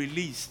thing be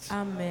released.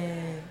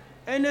 Amen.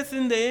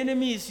 Anything the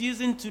enemy is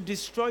using to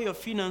destroy your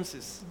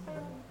finances,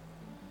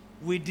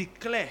 we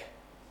declare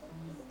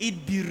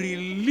it be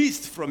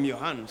released from your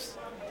hands.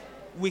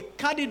 we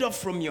cut it off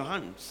from your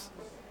hands.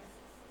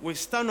 We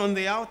stand on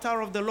the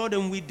altar of the Lord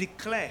and we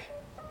declare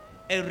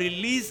a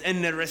release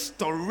and a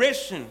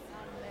restoration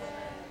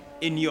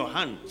in your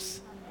hands.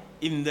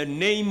 In the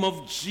name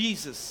of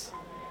Jesus.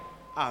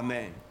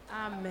 Amen.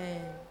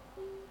 Amen.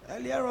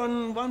 Earlier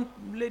on, one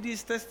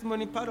lady's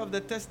testimony, part of the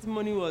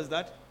testimony was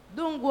that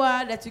in the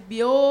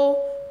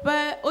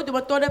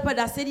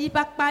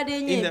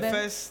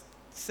first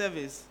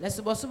service,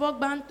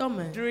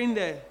 during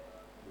the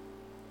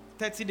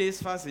 30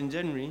 days fast in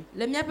January,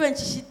 she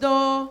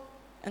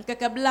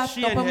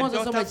and her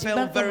daughter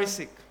fell very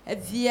sick. They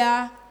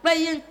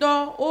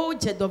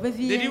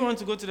didn't want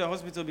to go to the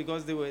hospital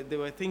because they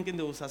were thinking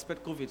they would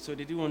suspect COVID, so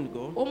they didn't want to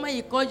go.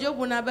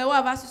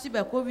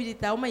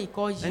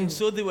 And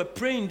so they were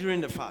praying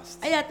during the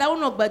fast.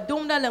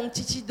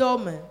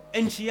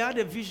 And she had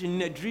a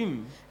vision, a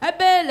dream.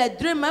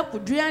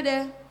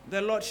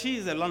 The Lord, she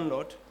is a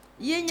landlord.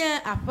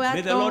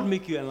 May the Lord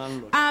make you a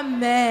landlord.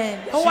 Amen.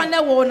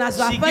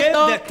 She gave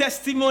the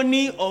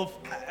testimony of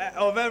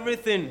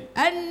everything.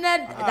 A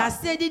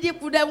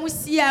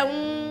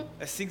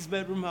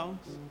 6-bedroom house.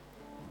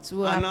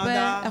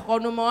 Another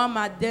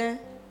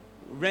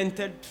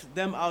rented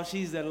them out.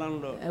 She's the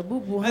landlord. And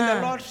the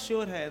Lord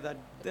showed her that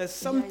there's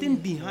something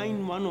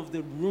behind one of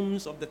the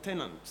rooms of the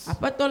tenants.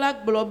 That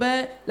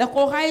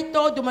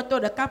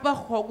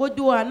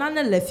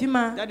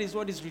is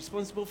what is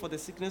responsible for the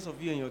sickness of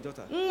you and your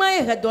daughter. She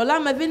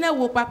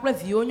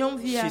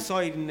saw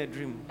it in a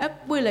dream.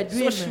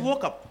 So she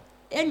woke up,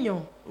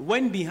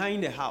 went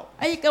behind the house,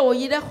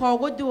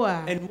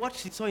 and what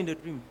she saw in the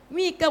dream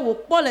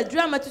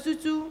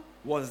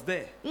was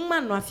there.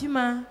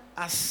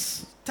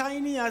 As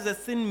tiny as a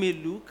thing may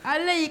look,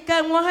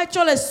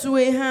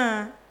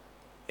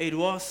 it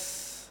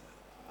was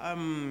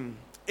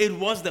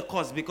the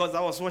cause, because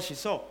that was what she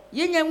saw.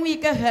 And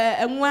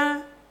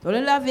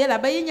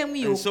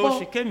so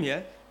she came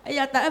here,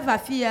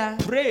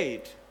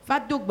 prayed,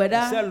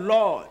 said,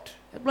 Lord,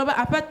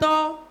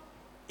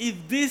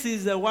 if this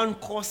is the one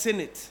causing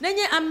it, by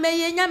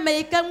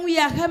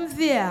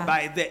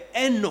the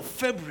end of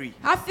February,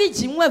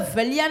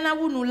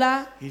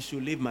 he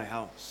should leave my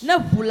house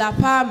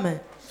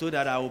so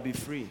that I will be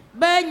free.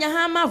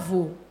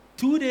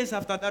 2 days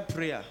after that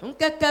prayer, a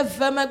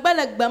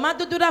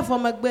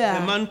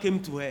man came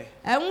to her.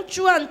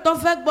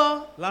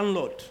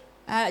 Landlord,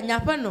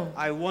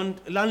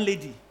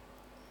 landlady,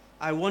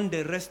 I want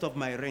the rest of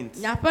my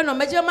rent. By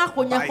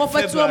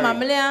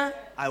February,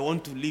 I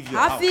want to leave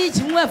your house.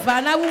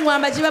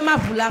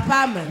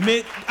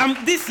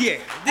 This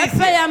year,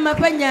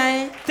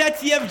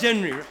 30th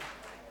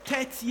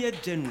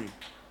January.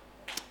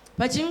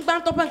 May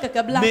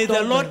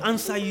the Lord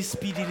answer you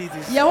speedily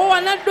this year. May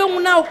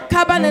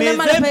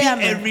there be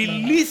a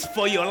release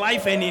for your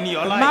life and in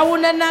your life.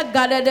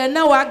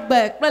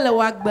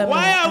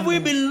 Why have we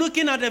been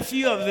looking at a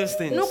few of these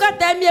things?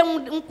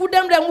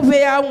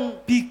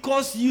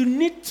 Because you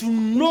need to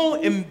know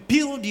and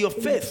build your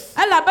faith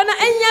to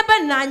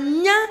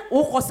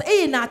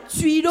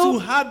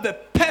have the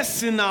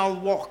personal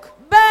walk.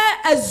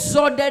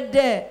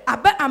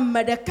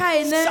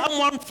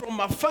 Someone from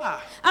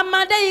afar.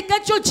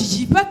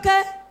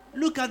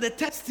 Look at the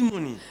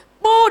testimony.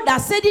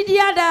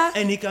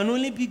 And it can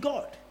only be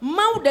God.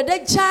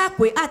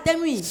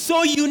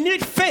 So you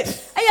need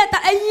faith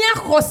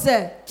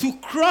to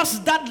cross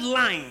that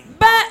line.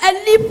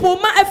 She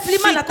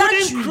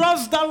couldn't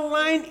cross that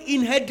line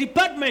in her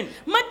department,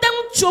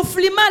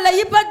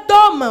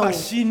 but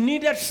she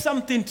needed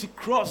something to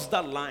cross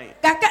that line.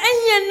 The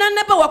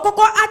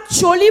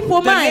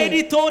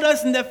lady told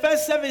us in the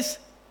first service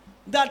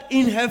that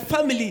in her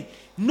family,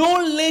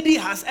 no lady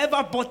has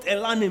ever bought a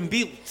land and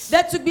built. So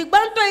they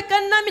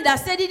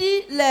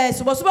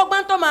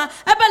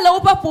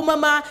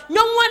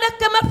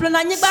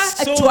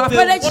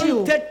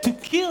wanted to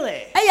kill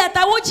her.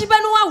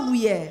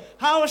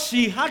 How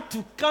she had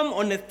to come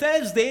on a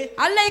Thursday,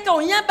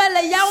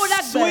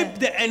 sweep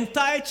the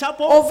entire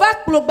chapel,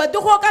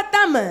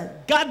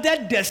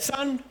 gathered the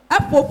sun,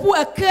 and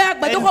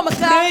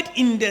prayed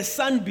in the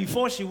sun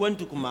before she went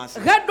to Kumasi.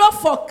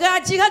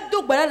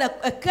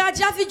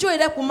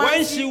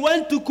 When she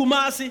went to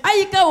Kumasi,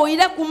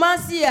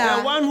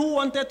 the one who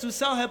wanted to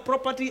sell her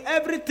property,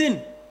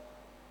 everything,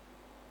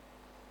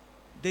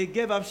 they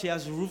gave up. She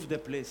has roofed the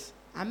place.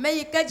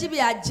 These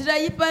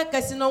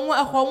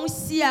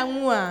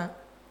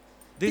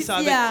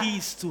are the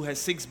keys to her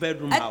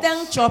 6-bedroom house.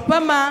 6.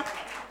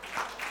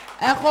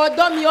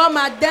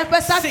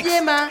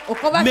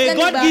 May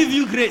God give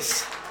you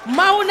grace.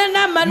 May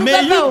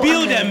you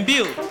build and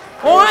build.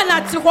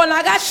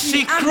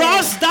 She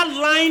crossed that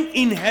line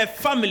in her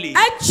family.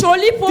 This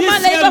year,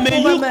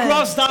 may you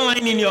cross that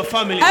line in your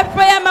family. That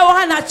lady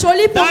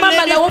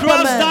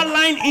crossed that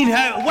line in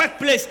her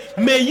workplace.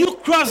 May you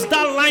cross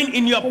that line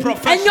in your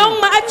profession.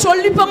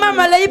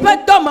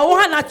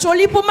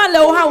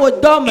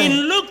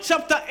 In Luke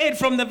chapter 8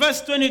 from the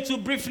verse 22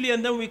 briefly,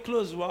 and then we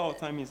close. Wow,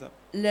 time is up.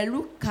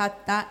 You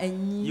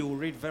will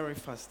read very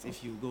fast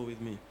if you go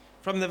with me.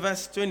 From the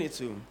verse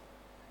 22.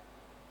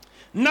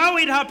 Now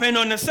it happened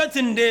on a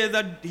certain day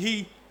that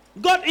he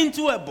got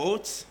into a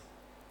boat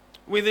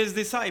with his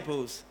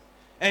disciples.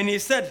 And he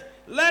said,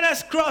 let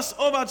us cross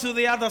over to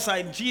the other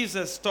side.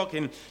 Jesus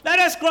talking. Let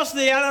us cross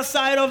the other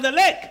side of the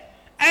lake.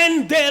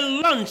 And they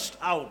launched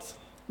out.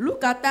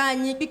 Look at that.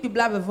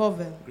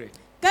 Great.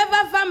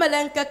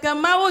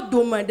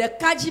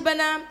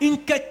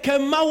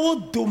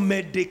 Nkekemawo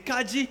dome de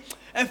kaji.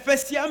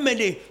 Efesia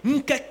mele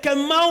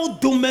nkekemawo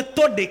dome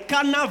to de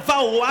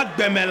kanava o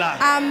agbemela.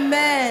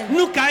 Amen.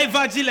 Nuka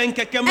evangile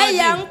nkekemaji.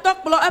 Eya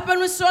ntokplo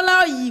epenu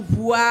sola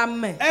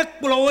yivuame.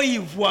 Ekplo o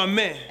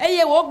yivuame.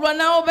 Eye wo glo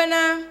na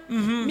obena.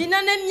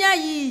 Minane mia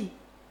yi.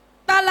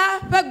 Tala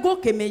pe go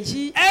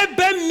kemeji.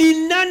 Ebe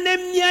minane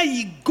mia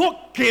yi go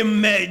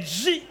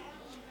kemeji.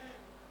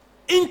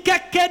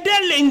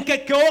 Inkekedele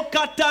nkeke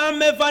okata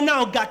me vana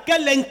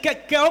ogakele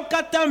nkeke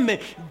okata me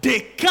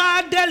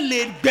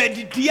dekadele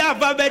gbedidia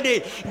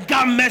vabede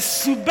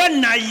gamesube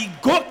na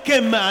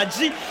igoke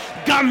maji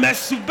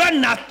gamesube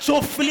na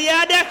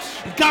chofliade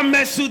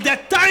gamesu the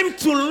time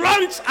to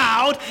launch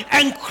out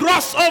and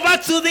cross over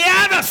to the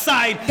other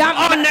side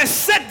on a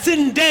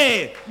certain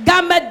day.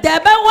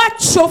 Gamedebe wa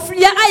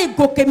choflia ai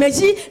goke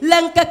meji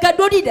lenkeke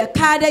dodi de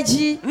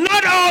kadeji.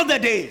 Not all the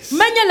days.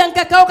 Menye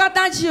lenkeke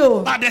okata ji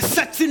o. But a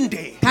certain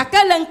day. Say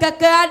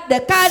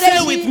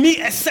With me,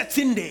 a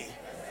certain day.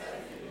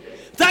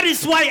 That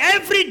is why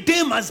every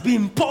day must be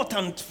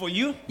important for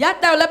you.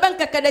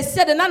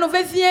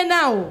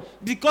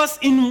 Because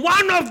in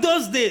one of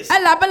those days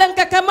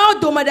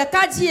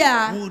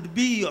would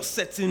be your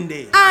certain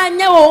day.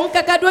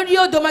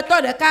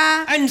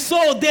 And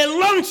so they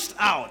launched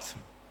out.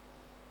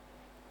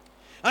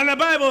 And the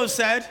Bible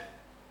said,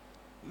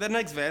 the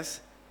next verse,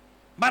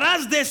 but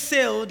as they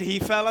sailed, he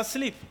fell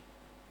asleep.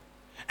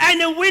 And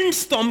a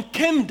windstorm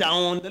came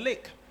down on the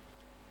lake.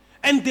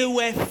 And they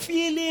were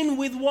filling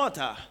with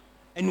water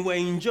and were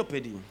in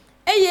jeopardy.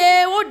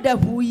 Eye wo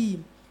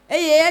dahui.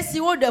 Eye esi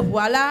wo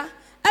dahuala.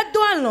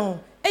 Edoalon.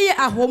 Eye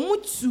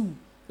ahomutu.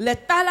 Le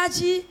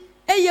talaji.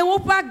 Eye wo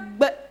pa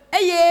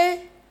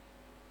eye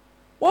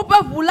wo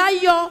pa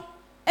hulayo.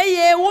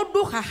 Eye wo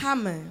do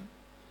hahame.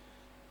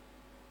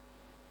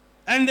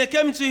 And they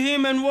came to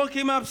him and woke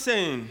him up,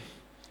 saying,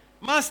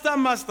 Master,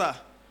 Master,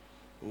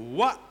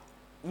 what?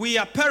 We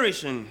are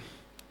perishing.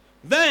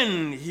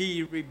 Then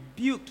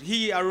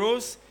he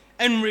arose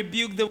and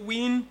rebuked the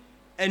wind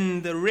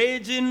and the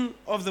raging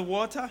of the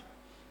water,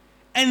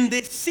 and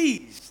they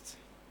ceased.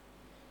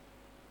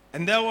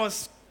 And there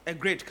was a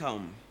great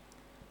calm.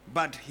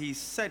 But he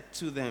said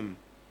to them,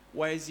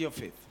 where is your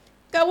faith?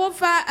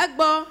 Kawofa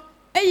egbo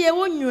eye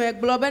wo nyu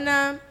egbo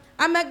bena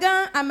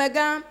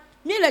amega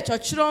mi le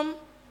chochrom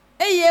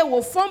eye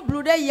wo fon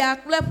blude ya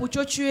kle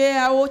puchochue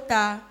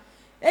awota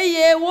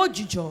eye wo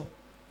jujo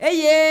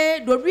eye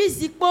do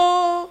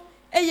rizikpo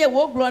eye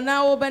wo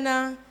glona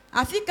obena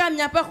afika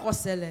miape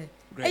khosele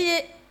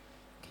eye.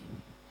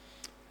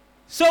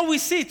 So we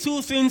see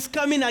two things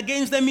coming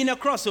against them in a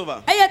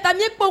crossover. The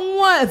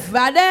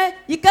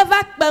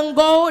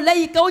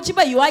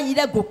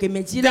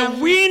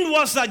wind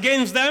was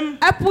against them,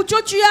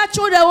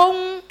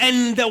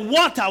 and the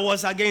water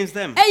was against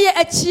them.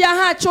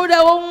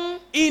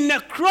 In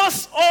a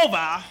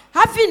crossover,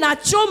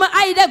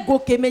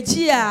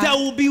 there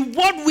will be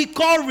what we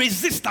call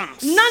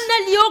resistance.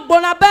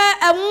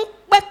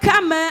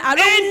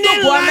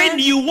 Any line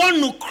you want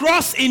to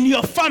cross in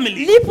your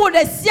family, there will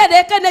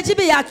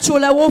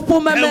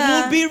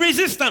be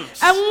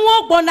resistance.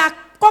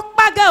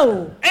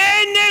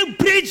 Any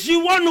bridge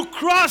you want to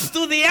cross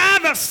to the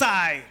other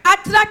side,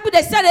 there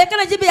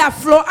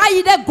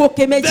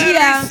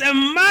is a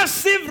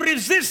massive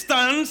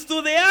resistance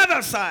to the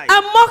other side.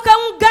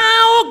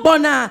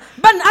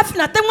 But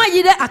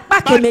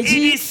it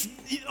is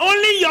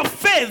only your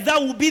faith that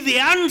will be the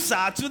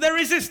answer to the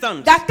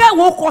resistance.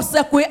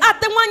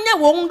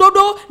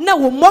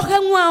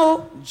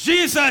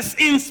 Jesus,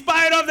 in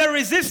spite of the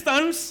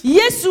resistance, in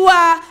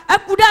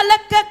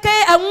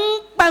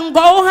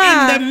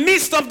the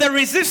midst of the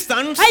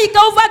resistance, he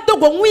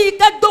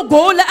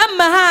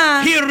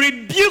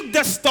rebuked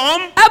the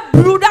storm,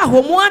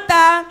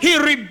 he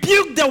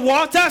rebuked the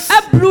waters,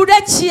 and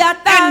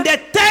the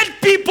third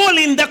people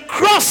in the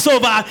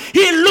crossover,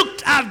 he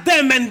looked at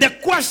them and the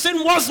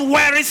question was,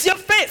 where is your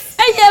faith?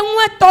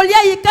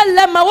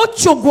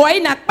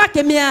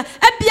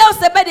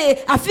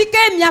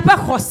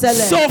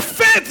 So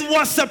faith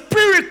was a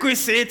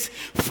prerequisite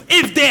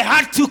if they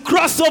had to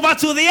cross over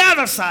to the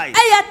other side.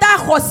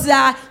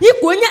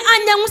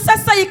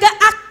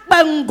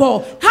 Without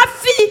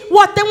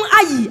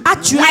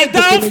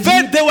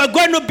faith, they were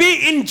going to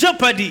be in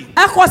jeopardy.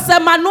 So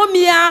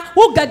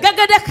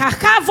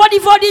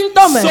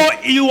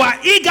you are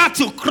eager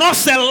to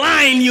cross a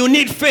line, you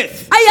need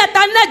faith.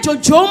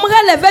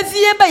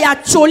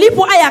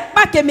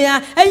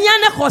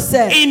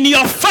 In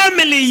your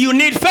family, you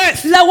need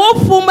faith.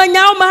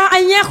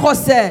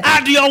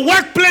 At your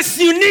workplace,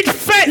 you need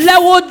faith.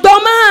 Lift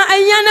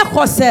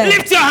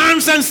your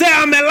hands and say,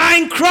 I'm a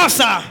line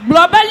crosser.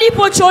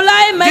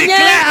 Declare,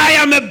 I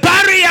am a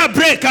barrier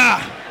breaker.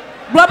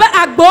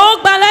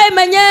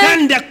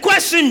 then the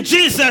question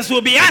Jesus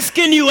will be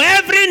asking you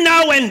every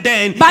now and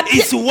then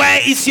is,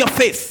 where is your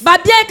faith?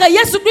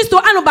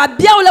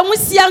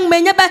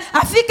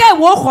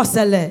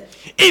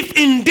 If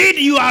indeed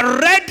you are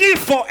ready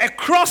for a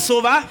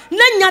crossover,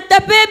 getting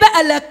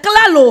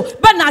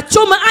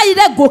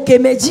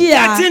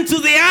to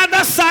the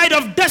other side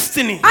of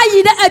destiny,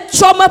 crossing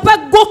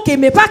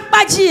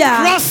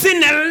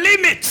a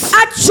limit,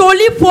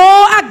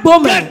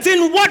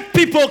 getting what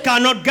people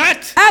cannot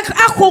get,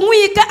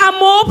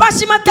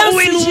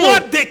 doing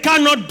what they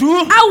cannot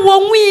do,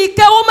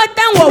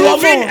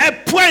 proving a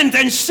point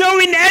and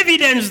showing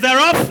evidence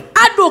thereof,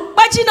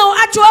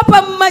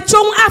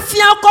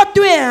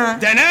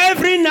 then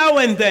every now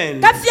and then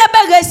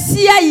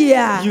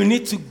you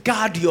need to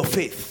guard your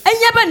faith.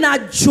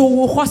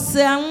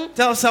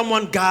 Tell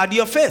someone, guard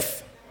your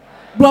faith.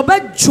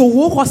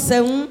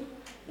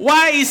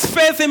 Why is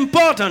faith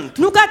important?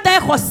 In 1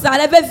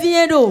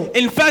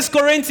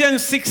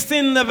 Corinthians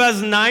 16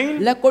 verse 9,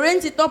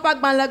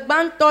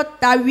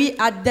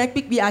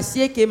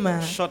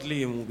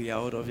 shortly we'll be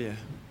out of here.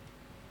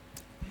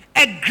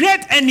 A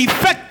great and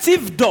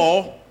effective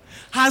door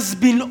has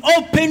been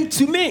opened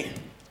to me.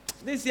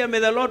 This year, may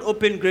the Lord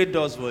open great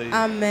doors for you.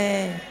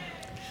 Amen.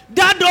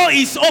 That door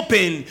is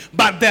open,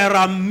 but there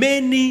are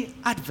many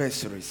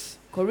adversaries.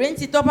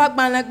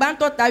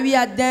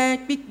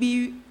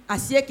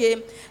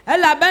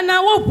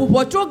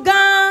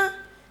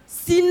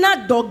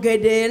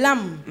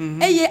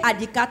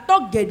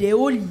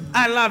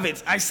 I love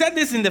it. I said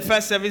this in the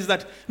first service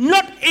that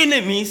not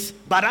enemies,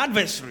 but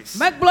adversaries.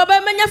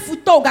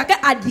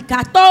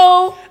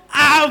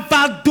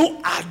 Avado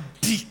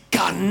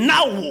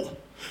adikanawo.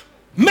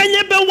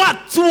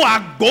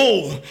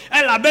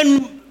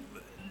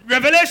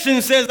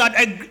 Revelation says that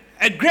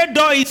a great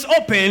door is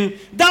open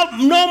that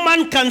no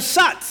man can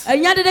shut.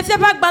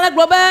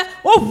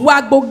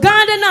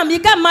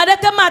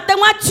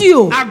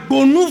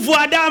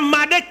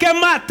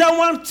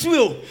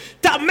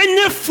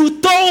 Tamene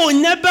futo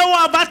nebe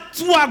wa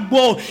batu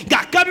agbo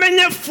gaka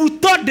menye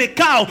futo de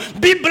kao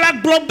bibla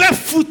globe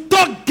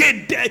futo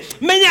gede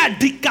menye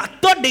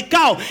adikato de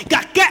kao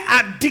gake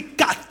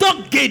adikato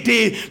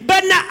gede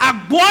bena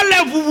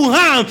agwole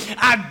vuhan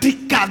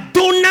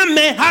adikadona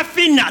me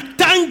hafina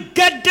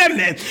tangede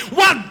me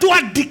wadu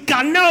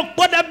adikane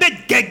opoda be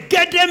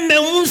gegede me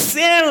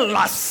unse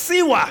la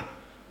siwa.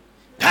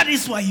 That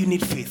is why you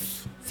need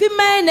faith.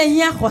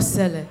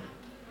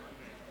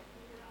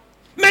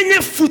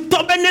 Menye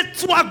futo bene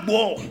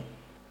tuagbo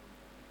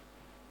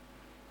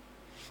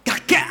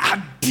kake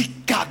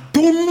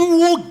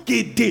adikadonu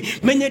gede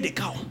menye de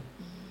kao.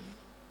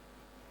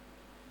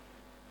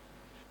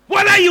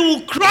 Whether you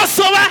will cross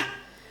over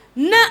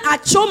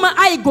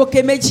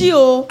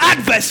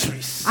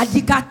adversaries.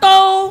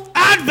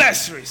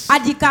 Adversaries.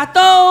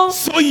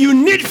 So you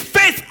need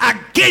faith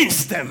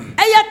against them.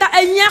 Faith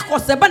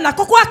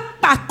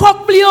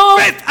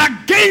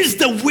against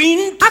the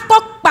wind. Faith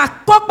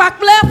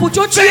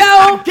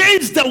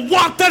against the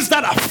waters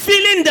that are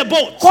filling the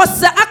boat.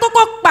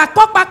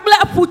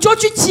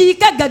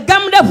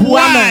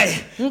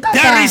 Why?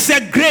 There is a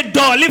great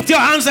door. Lift your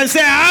hands and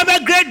say, I have a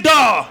great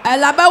door.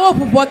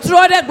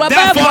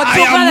 Therefore, I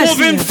am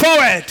moving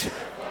forward.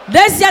 I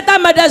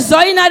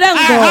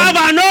have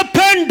an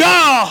open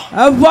door.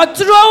 And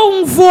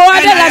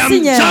I am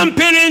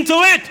jumping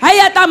into it.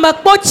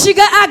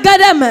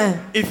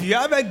 If you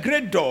have a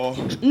great door,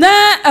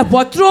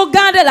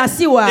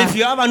 if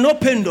you have an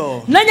open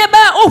door,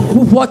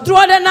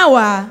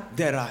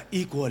 there are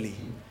equally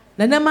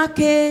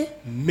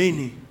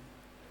many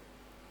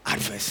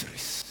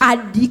adversaries.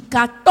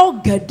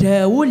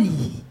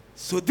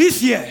 So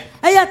this year,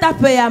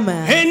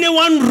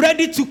 anyone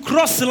ready to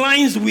cross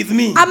lines with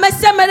me, break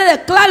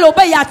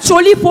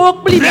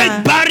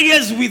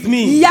barriers with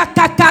me,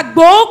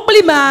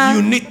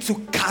 you need to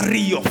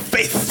carry your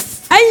faith.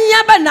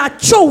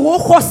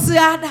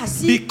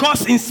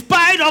 Because in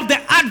spite of the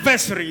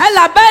adversaries,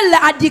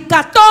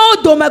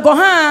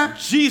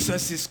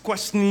 Jesus is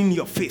questioning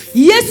your faith.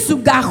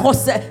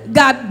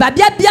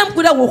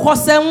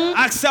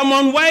 Ask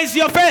someone, where is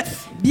your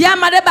faith? Look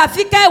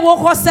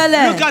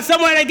at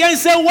someone again and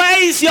say,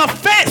 where is your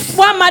faith?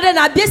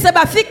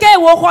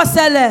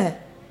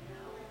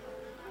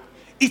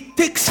 It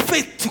takes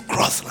faith to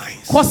cross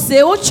lines. Why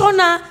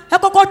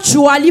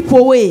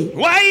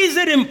is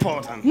it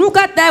important?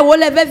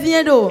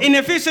 In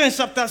Ephesians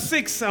chapter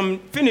 6, I'm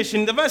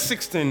finishing the verse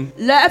 16.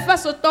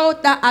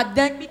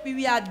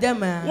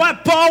 Where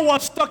Paul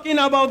was talking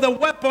about the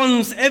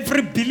weapons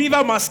every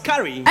believer must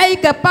carry. And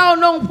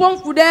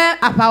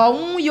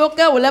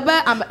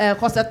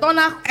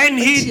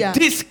he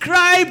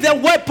described the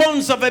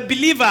weapons of a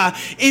believer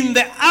in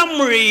the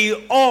armory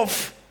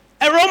of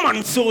a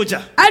Roman soldier.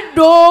 Speaking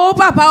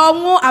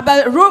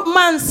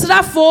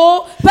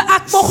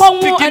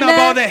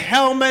about the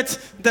helmet,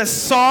 the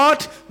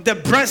sword, the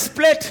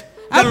breastplate,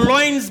 the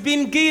loins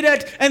being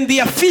girded, and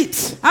their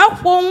feet. And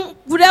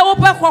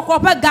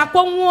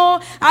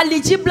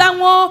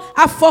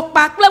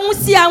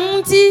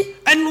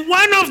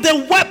one of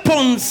the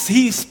weapons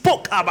he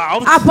spoke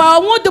about,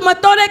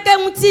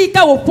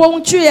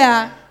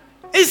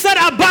 he said,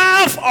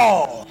 above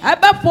all.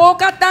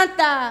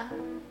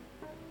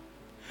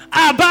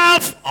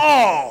 Above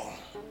all.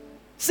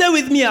 Say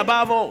with me,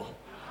 above all.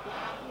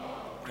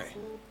 Okay.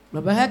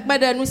 In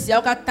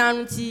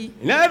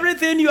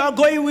everything you are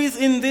going with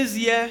in this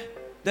year,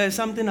 there is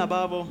something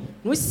above all.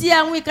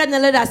 Taking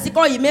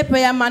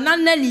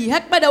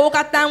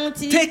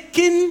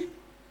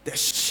the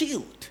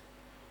shield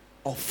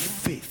of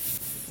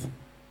faith.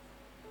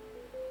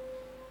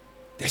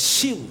 The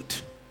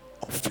shield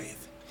of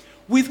faith,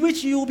 with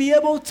which you will be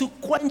able to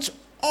quench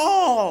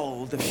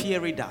all the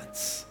fiery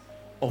darts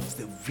of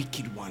the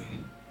wicked one.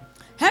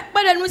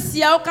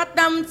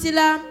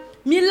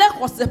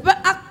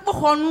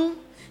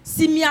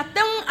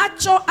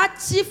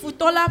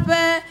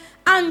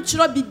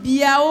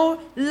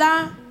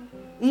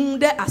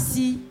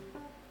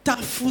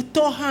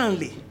 Tafuto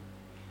hanle,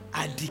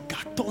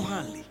 adikato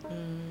hanle,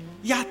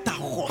 yata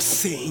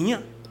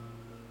hosenya,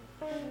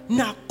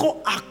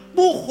 nako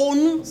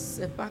akbohonu,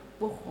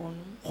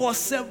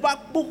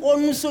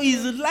 hosebakbohonu. So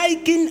he's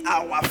liking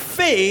our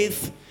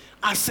faith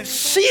as a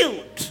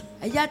shield.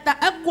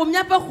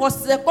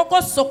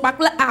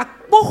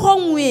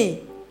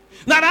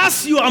 That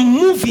as you are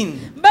moving,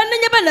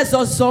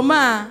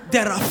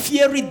 there are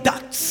fiery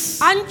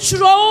darts.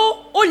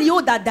 Many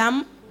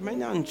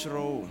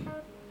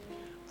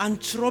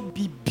antro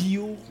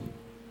bibio.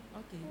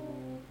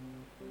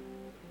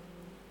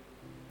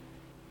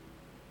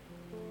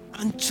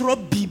 Antro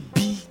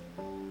bibi.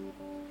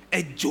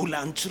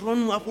 Ejola antro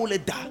no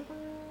apoleda.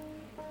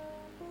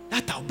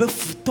 That I'll be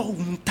futo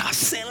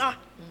untasela.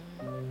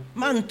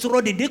 Man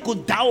tro de deko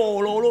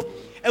daolo.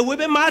 E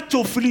webe ma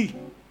chofli.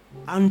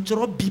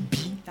 Antro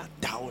bibi da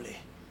daole.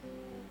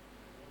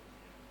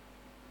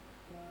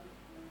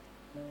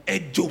 E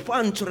jofa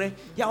antre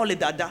ya ole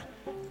dada.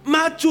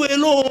 Ma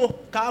chuelo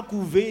ka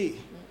kuve.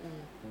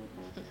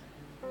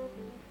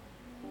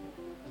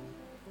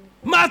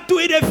 Ma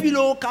tuwe de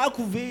filo ka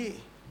kuve.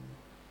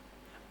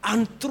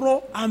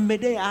 Antro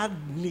amede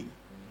agni.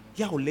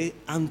 Ya ole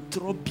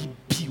antro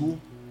bibio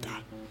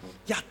da.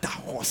 Ya da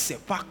hose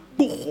va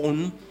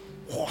pohon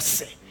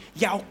hose.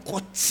 Ya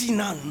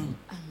kotinan.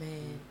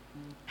 Amen.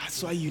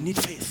 That's why you need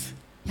faith.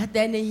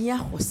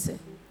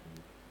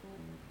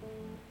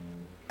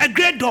 A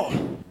great door,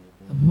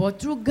 though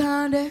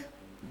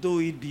though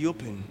it be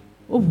open,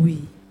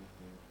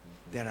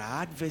 there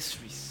are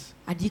adversaries.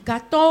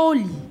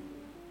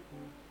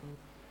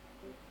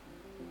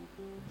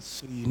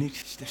 So you need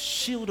the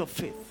shield of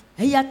faith.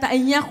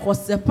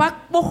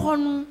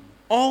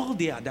 All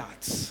their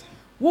darts,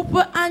 you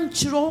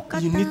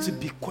need to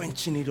be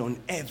quenching it on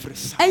every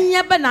side.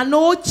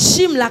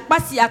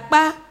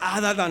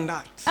 Other than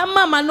that,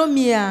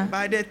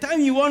 by the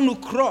time you want to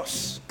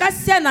cross,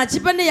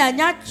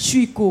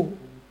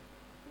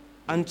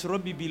 antro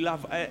bibi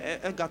love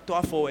gato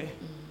afowe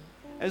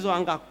ezo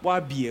anga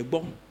kwa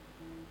biegbo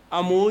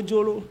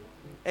amojolo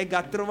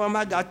gatrova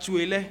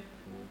magatuele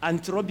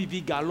antro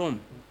bibi galon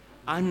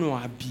ano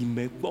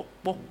abime gbo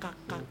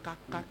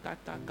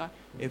kaka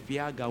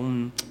efiaga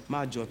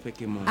majo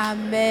pekemo.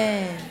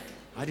 Amen.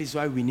 That is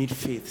why we need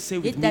faith. Say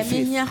with me,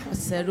 faith.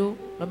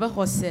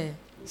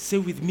 Say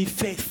with me,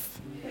 faith.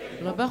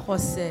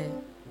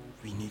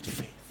 We need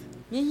faith.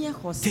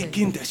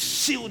 Taking the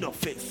shield of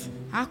faith.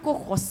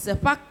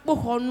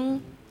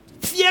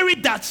 Fiery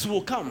darts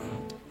will come.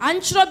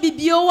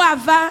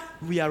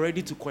 We are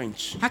ready to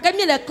quench.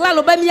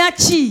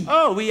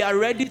 Oh, we are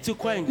ready to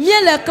quench.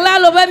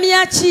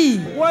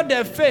 What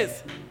the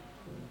faith?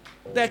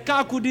 The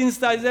car couldn't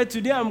start. He said,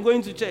 today I'm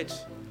going to church.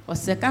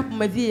 So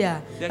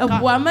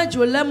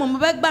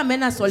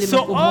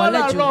all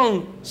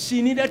along,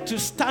 she needed to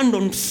stand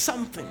on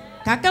something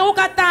for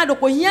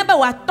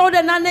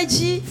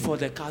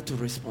the car to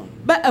respond.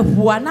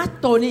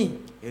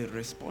 It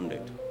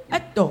responded.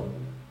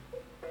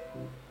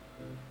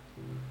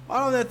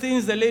 All of the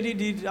things the lady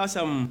did as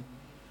I'm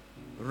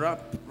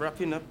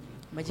wrapping up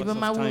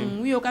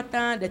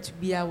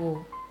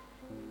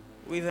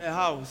with her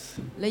house,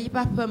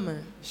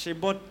 she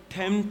bought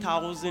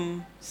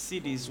 10,000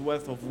 cedis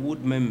worth of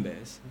wood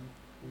members.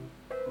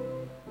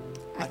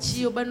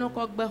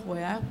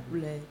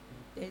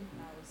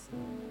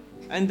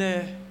 And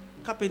the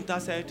carpenter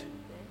said,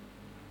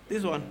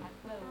 this one,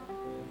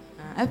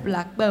 it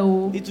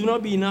will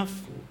not be enough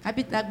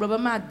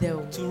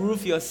to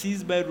roof your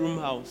 6-bedroom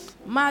house.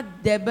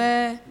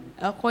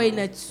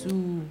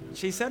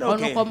 She said,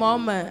 okay,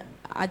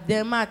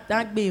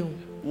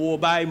 we'll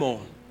buy more.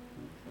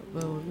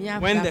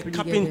 When the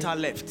carpenter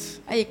left,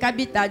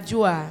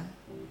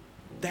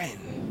 then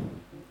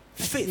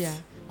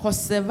faith,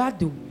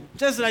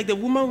 just like the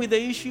woman with the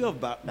issue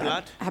of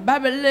blood, in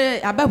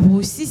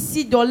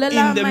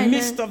the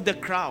midst of the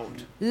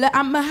crowd,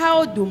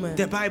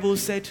 the Bible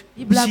said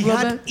she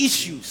had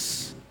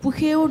issues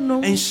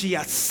And she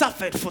had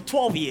suffered for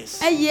 12 years.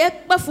 But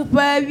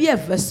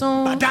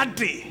that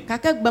day,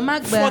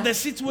 for the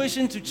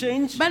situation to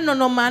change,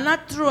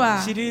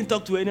 she didn't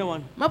talk to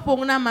anyone.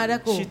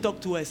 She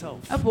talked to herself.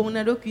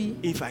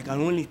 If I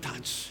can only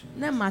touch.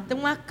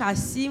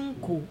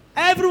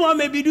 Everyone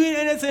may be doing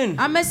anything. If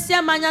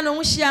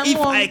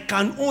I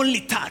can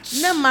only touch.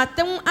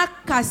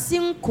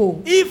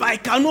 If I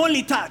can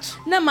only touch.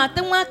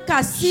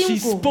 She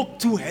spoke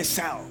to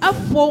herself.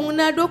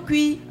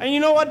 And you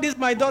know what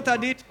my daughter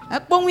did?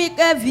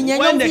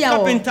 When the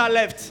carpenter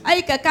left,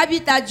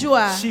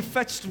 she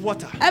fetched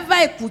water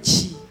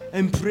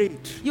and prayed.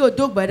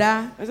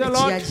 I said,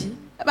 Lord,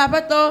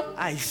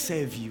 I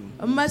serve you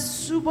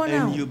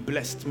and you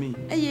blessed me.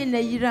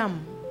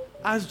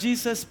 As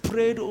Jesus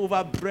prayed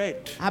over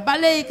bread and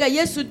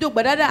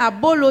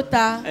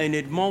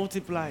it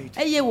multiplied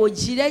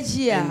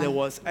and there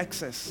was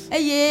excess.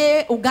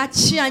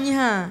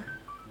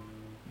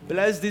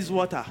 Bless this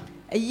water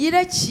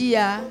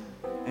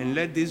and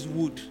let this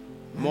wood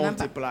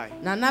multiply.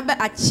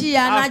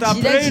 After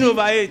praying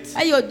over it,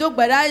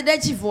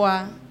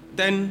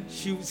 then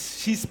she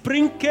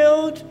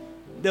sprinkled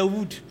the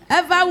wood.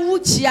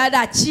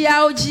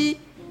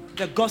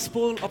 The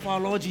gospel of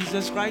our Lord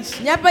Jesus Christ.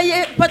 Paul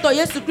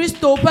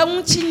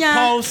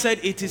said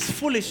it is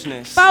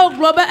foolishness unto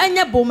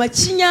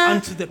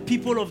the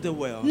people of the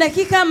world,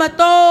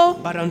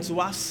 but unto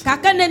us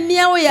it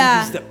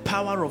is the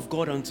power of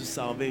God unto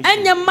salvation. That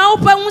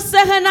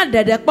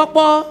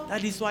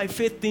is why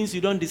faith things you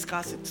don't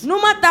discuss it.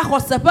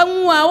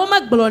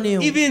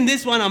 Even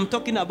this one I'm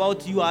talking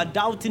about, you are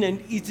doubting,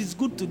 and it is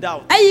good to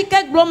doubt. Because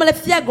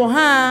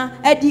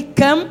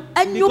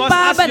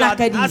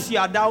as you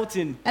are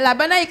doubting,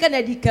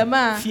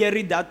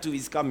 fearing that too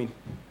is coming.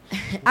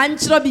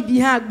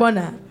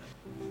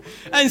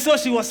 And so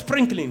she was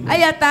sprinkling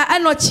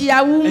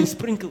and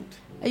sprinkled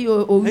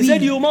and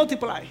said, you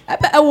multiply.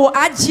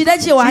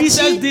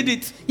 Jesus did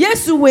it.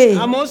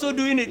 I'm also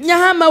doing it.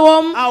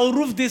 I'll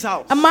roof this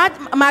house.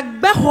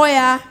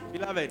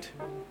 Beloved,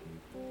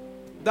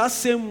 that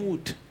same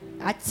wood,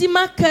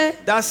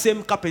 that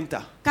same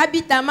carpenter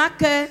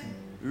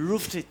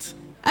roofed it.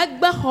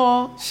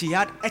 She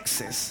had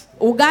excess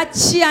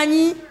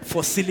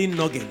for ceiling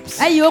noggins.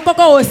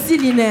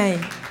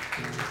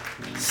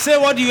 Say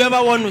what you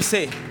ever want to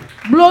say.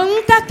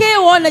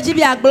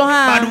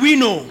 But we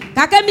know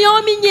that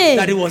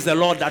it was the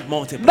Lord that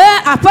multiplied.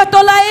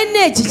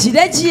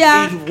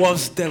 It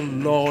was the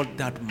Lord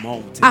that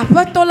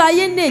multiplied.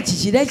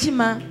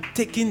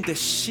 Taking the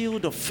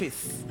shield of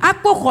faith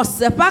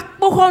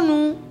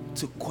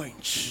to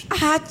quench.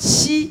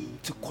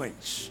 To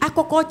quench.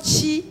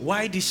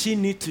 Why did she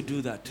need to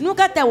do that? In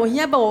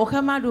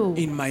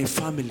my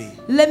family,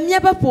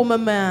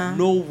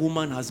 no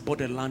woman has bought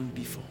a land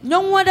before,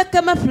 let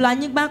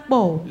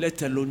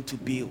alone to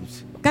build.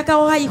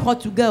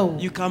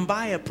 You can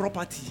buy a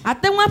property,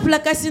 but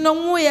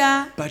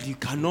you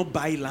cannot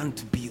buy land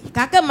to build.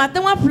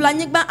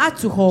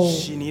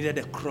 She needed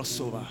a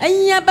crossover.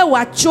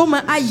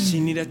 She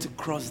needed to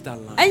cross that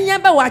line.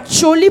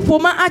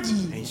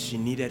 And she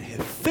needed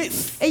her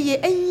faith.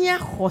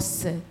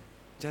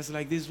 Just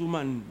like this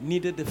woman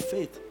needed the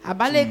faith to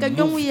move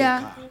the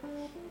car.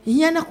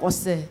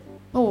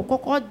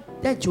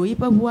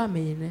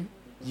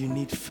 You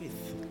need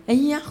faith.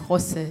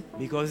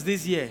 Because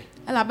this year,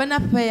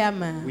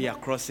 we are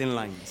crossing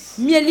lines.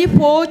 We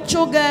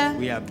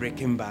are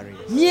breaking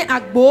barriers. My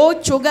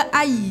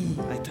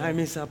time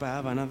is up. I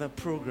have another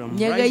program.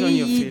 Rise on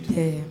your feet.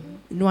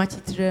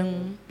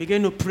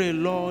 Begin to pray,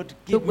 Lord,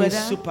 give me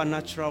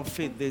supernatural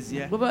faith this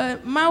year.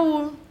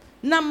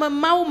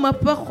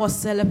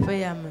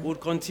 We'll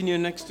continue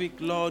next week.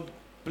 Lord,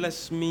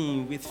 bless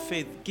me with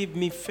faith. Give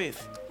me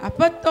faith.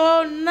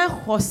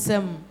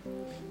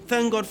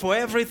 Thank God for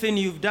everything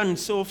you've done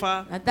so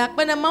far. But there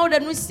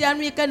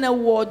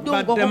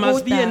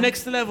must be a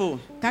next level.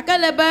 You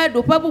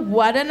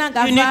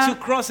need to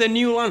cross a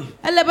new one.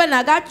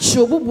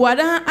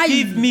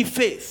 Give me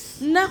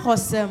faith.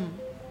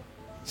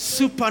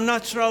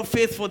 Supernatural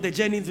faith for the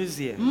journey this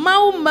year.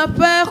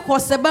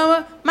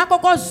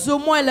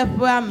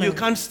 You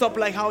can't stop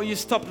like how you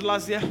stopped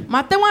last year.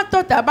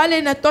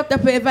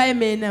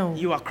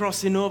 You are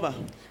crossing over.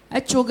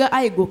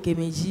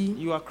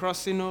 You are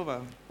crossing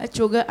over.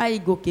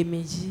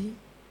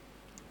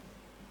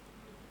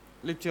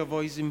 Lift your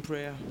voice in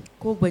prayer.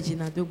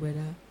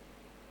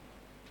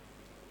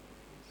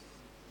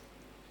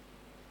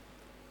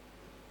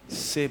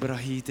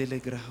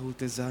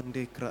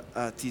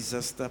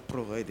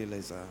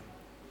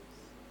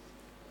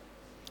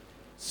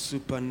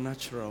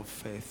 Supernatural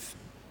faith.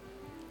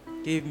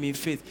 Give me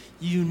faith.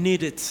 You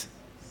need it.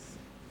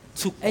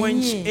 To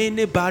quench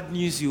any bad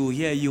news you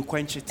hear, you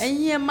quench it.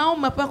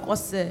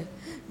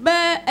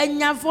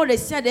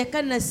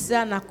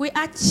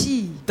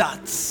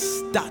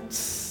 That's.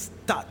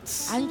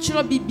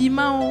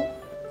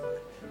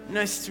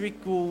 Next week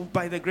we'll,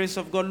 by the grace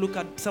of God, look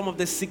at some of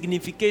the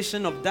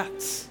signification of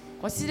that.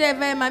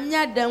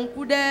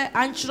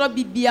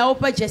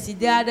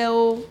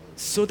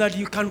 so that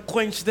you can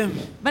quench them.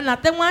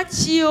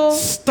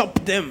 Stop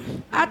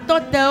them.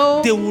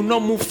 They will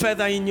not move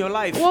further in your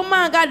life. And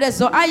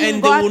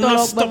they will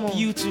not stop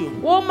you too.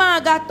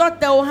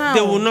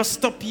 They will not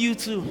stop you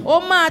too.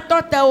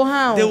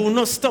 They will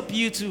not stop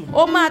you too.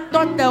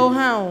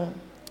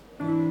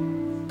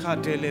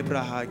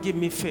 Give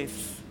me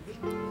faith.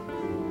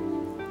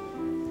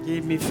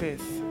 Give me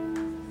faith.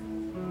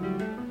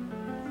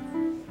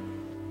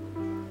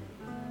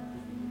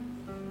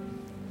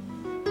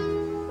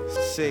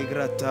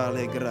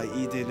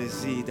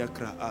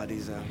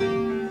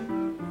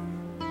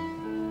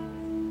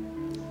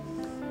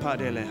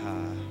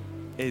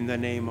 In the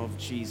name of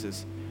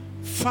Jesus.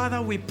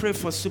 Father, we pray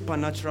for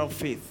supernatural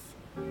faith.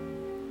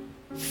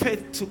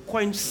 Faith to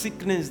quench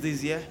sickness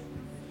this year.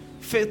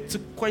 Faith to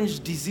quench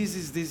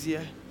diseases this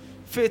year.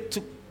 Faith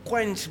to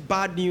quench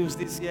bad news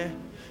this year.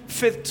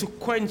 Faith to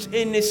quench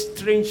any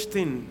strange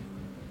thing.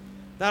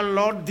 That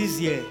Lord, this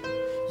year,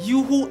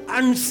 you who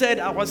answered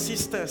our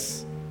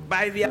sisters,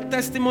 by their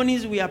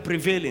testimonies we are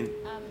prevailing.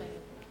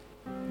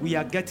 Amen. We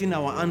are getting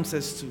our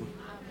answers too. Amen.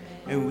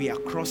 And we are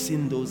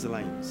crossing those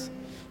lines.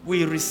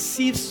 We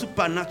receive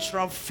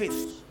supernatural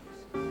faith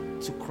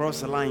to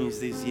cross lines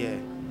this year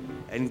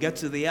and get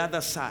to the other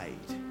side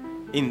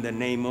in the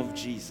name of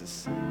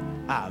Jesus.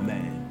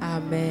 Amen.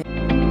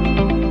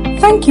 Amen.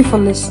 Thank you for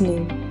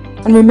listening,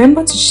 and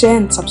remember to share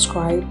and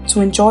subscribe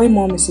to enjoy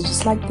more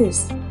messages like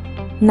this.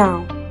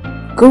 Now,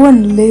 go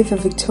and live a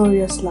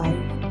victorious life.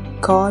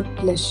 God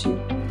bless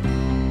you.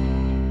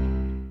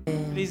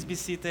 Please be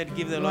seated.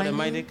 Give the Lord a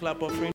mighty clap offering.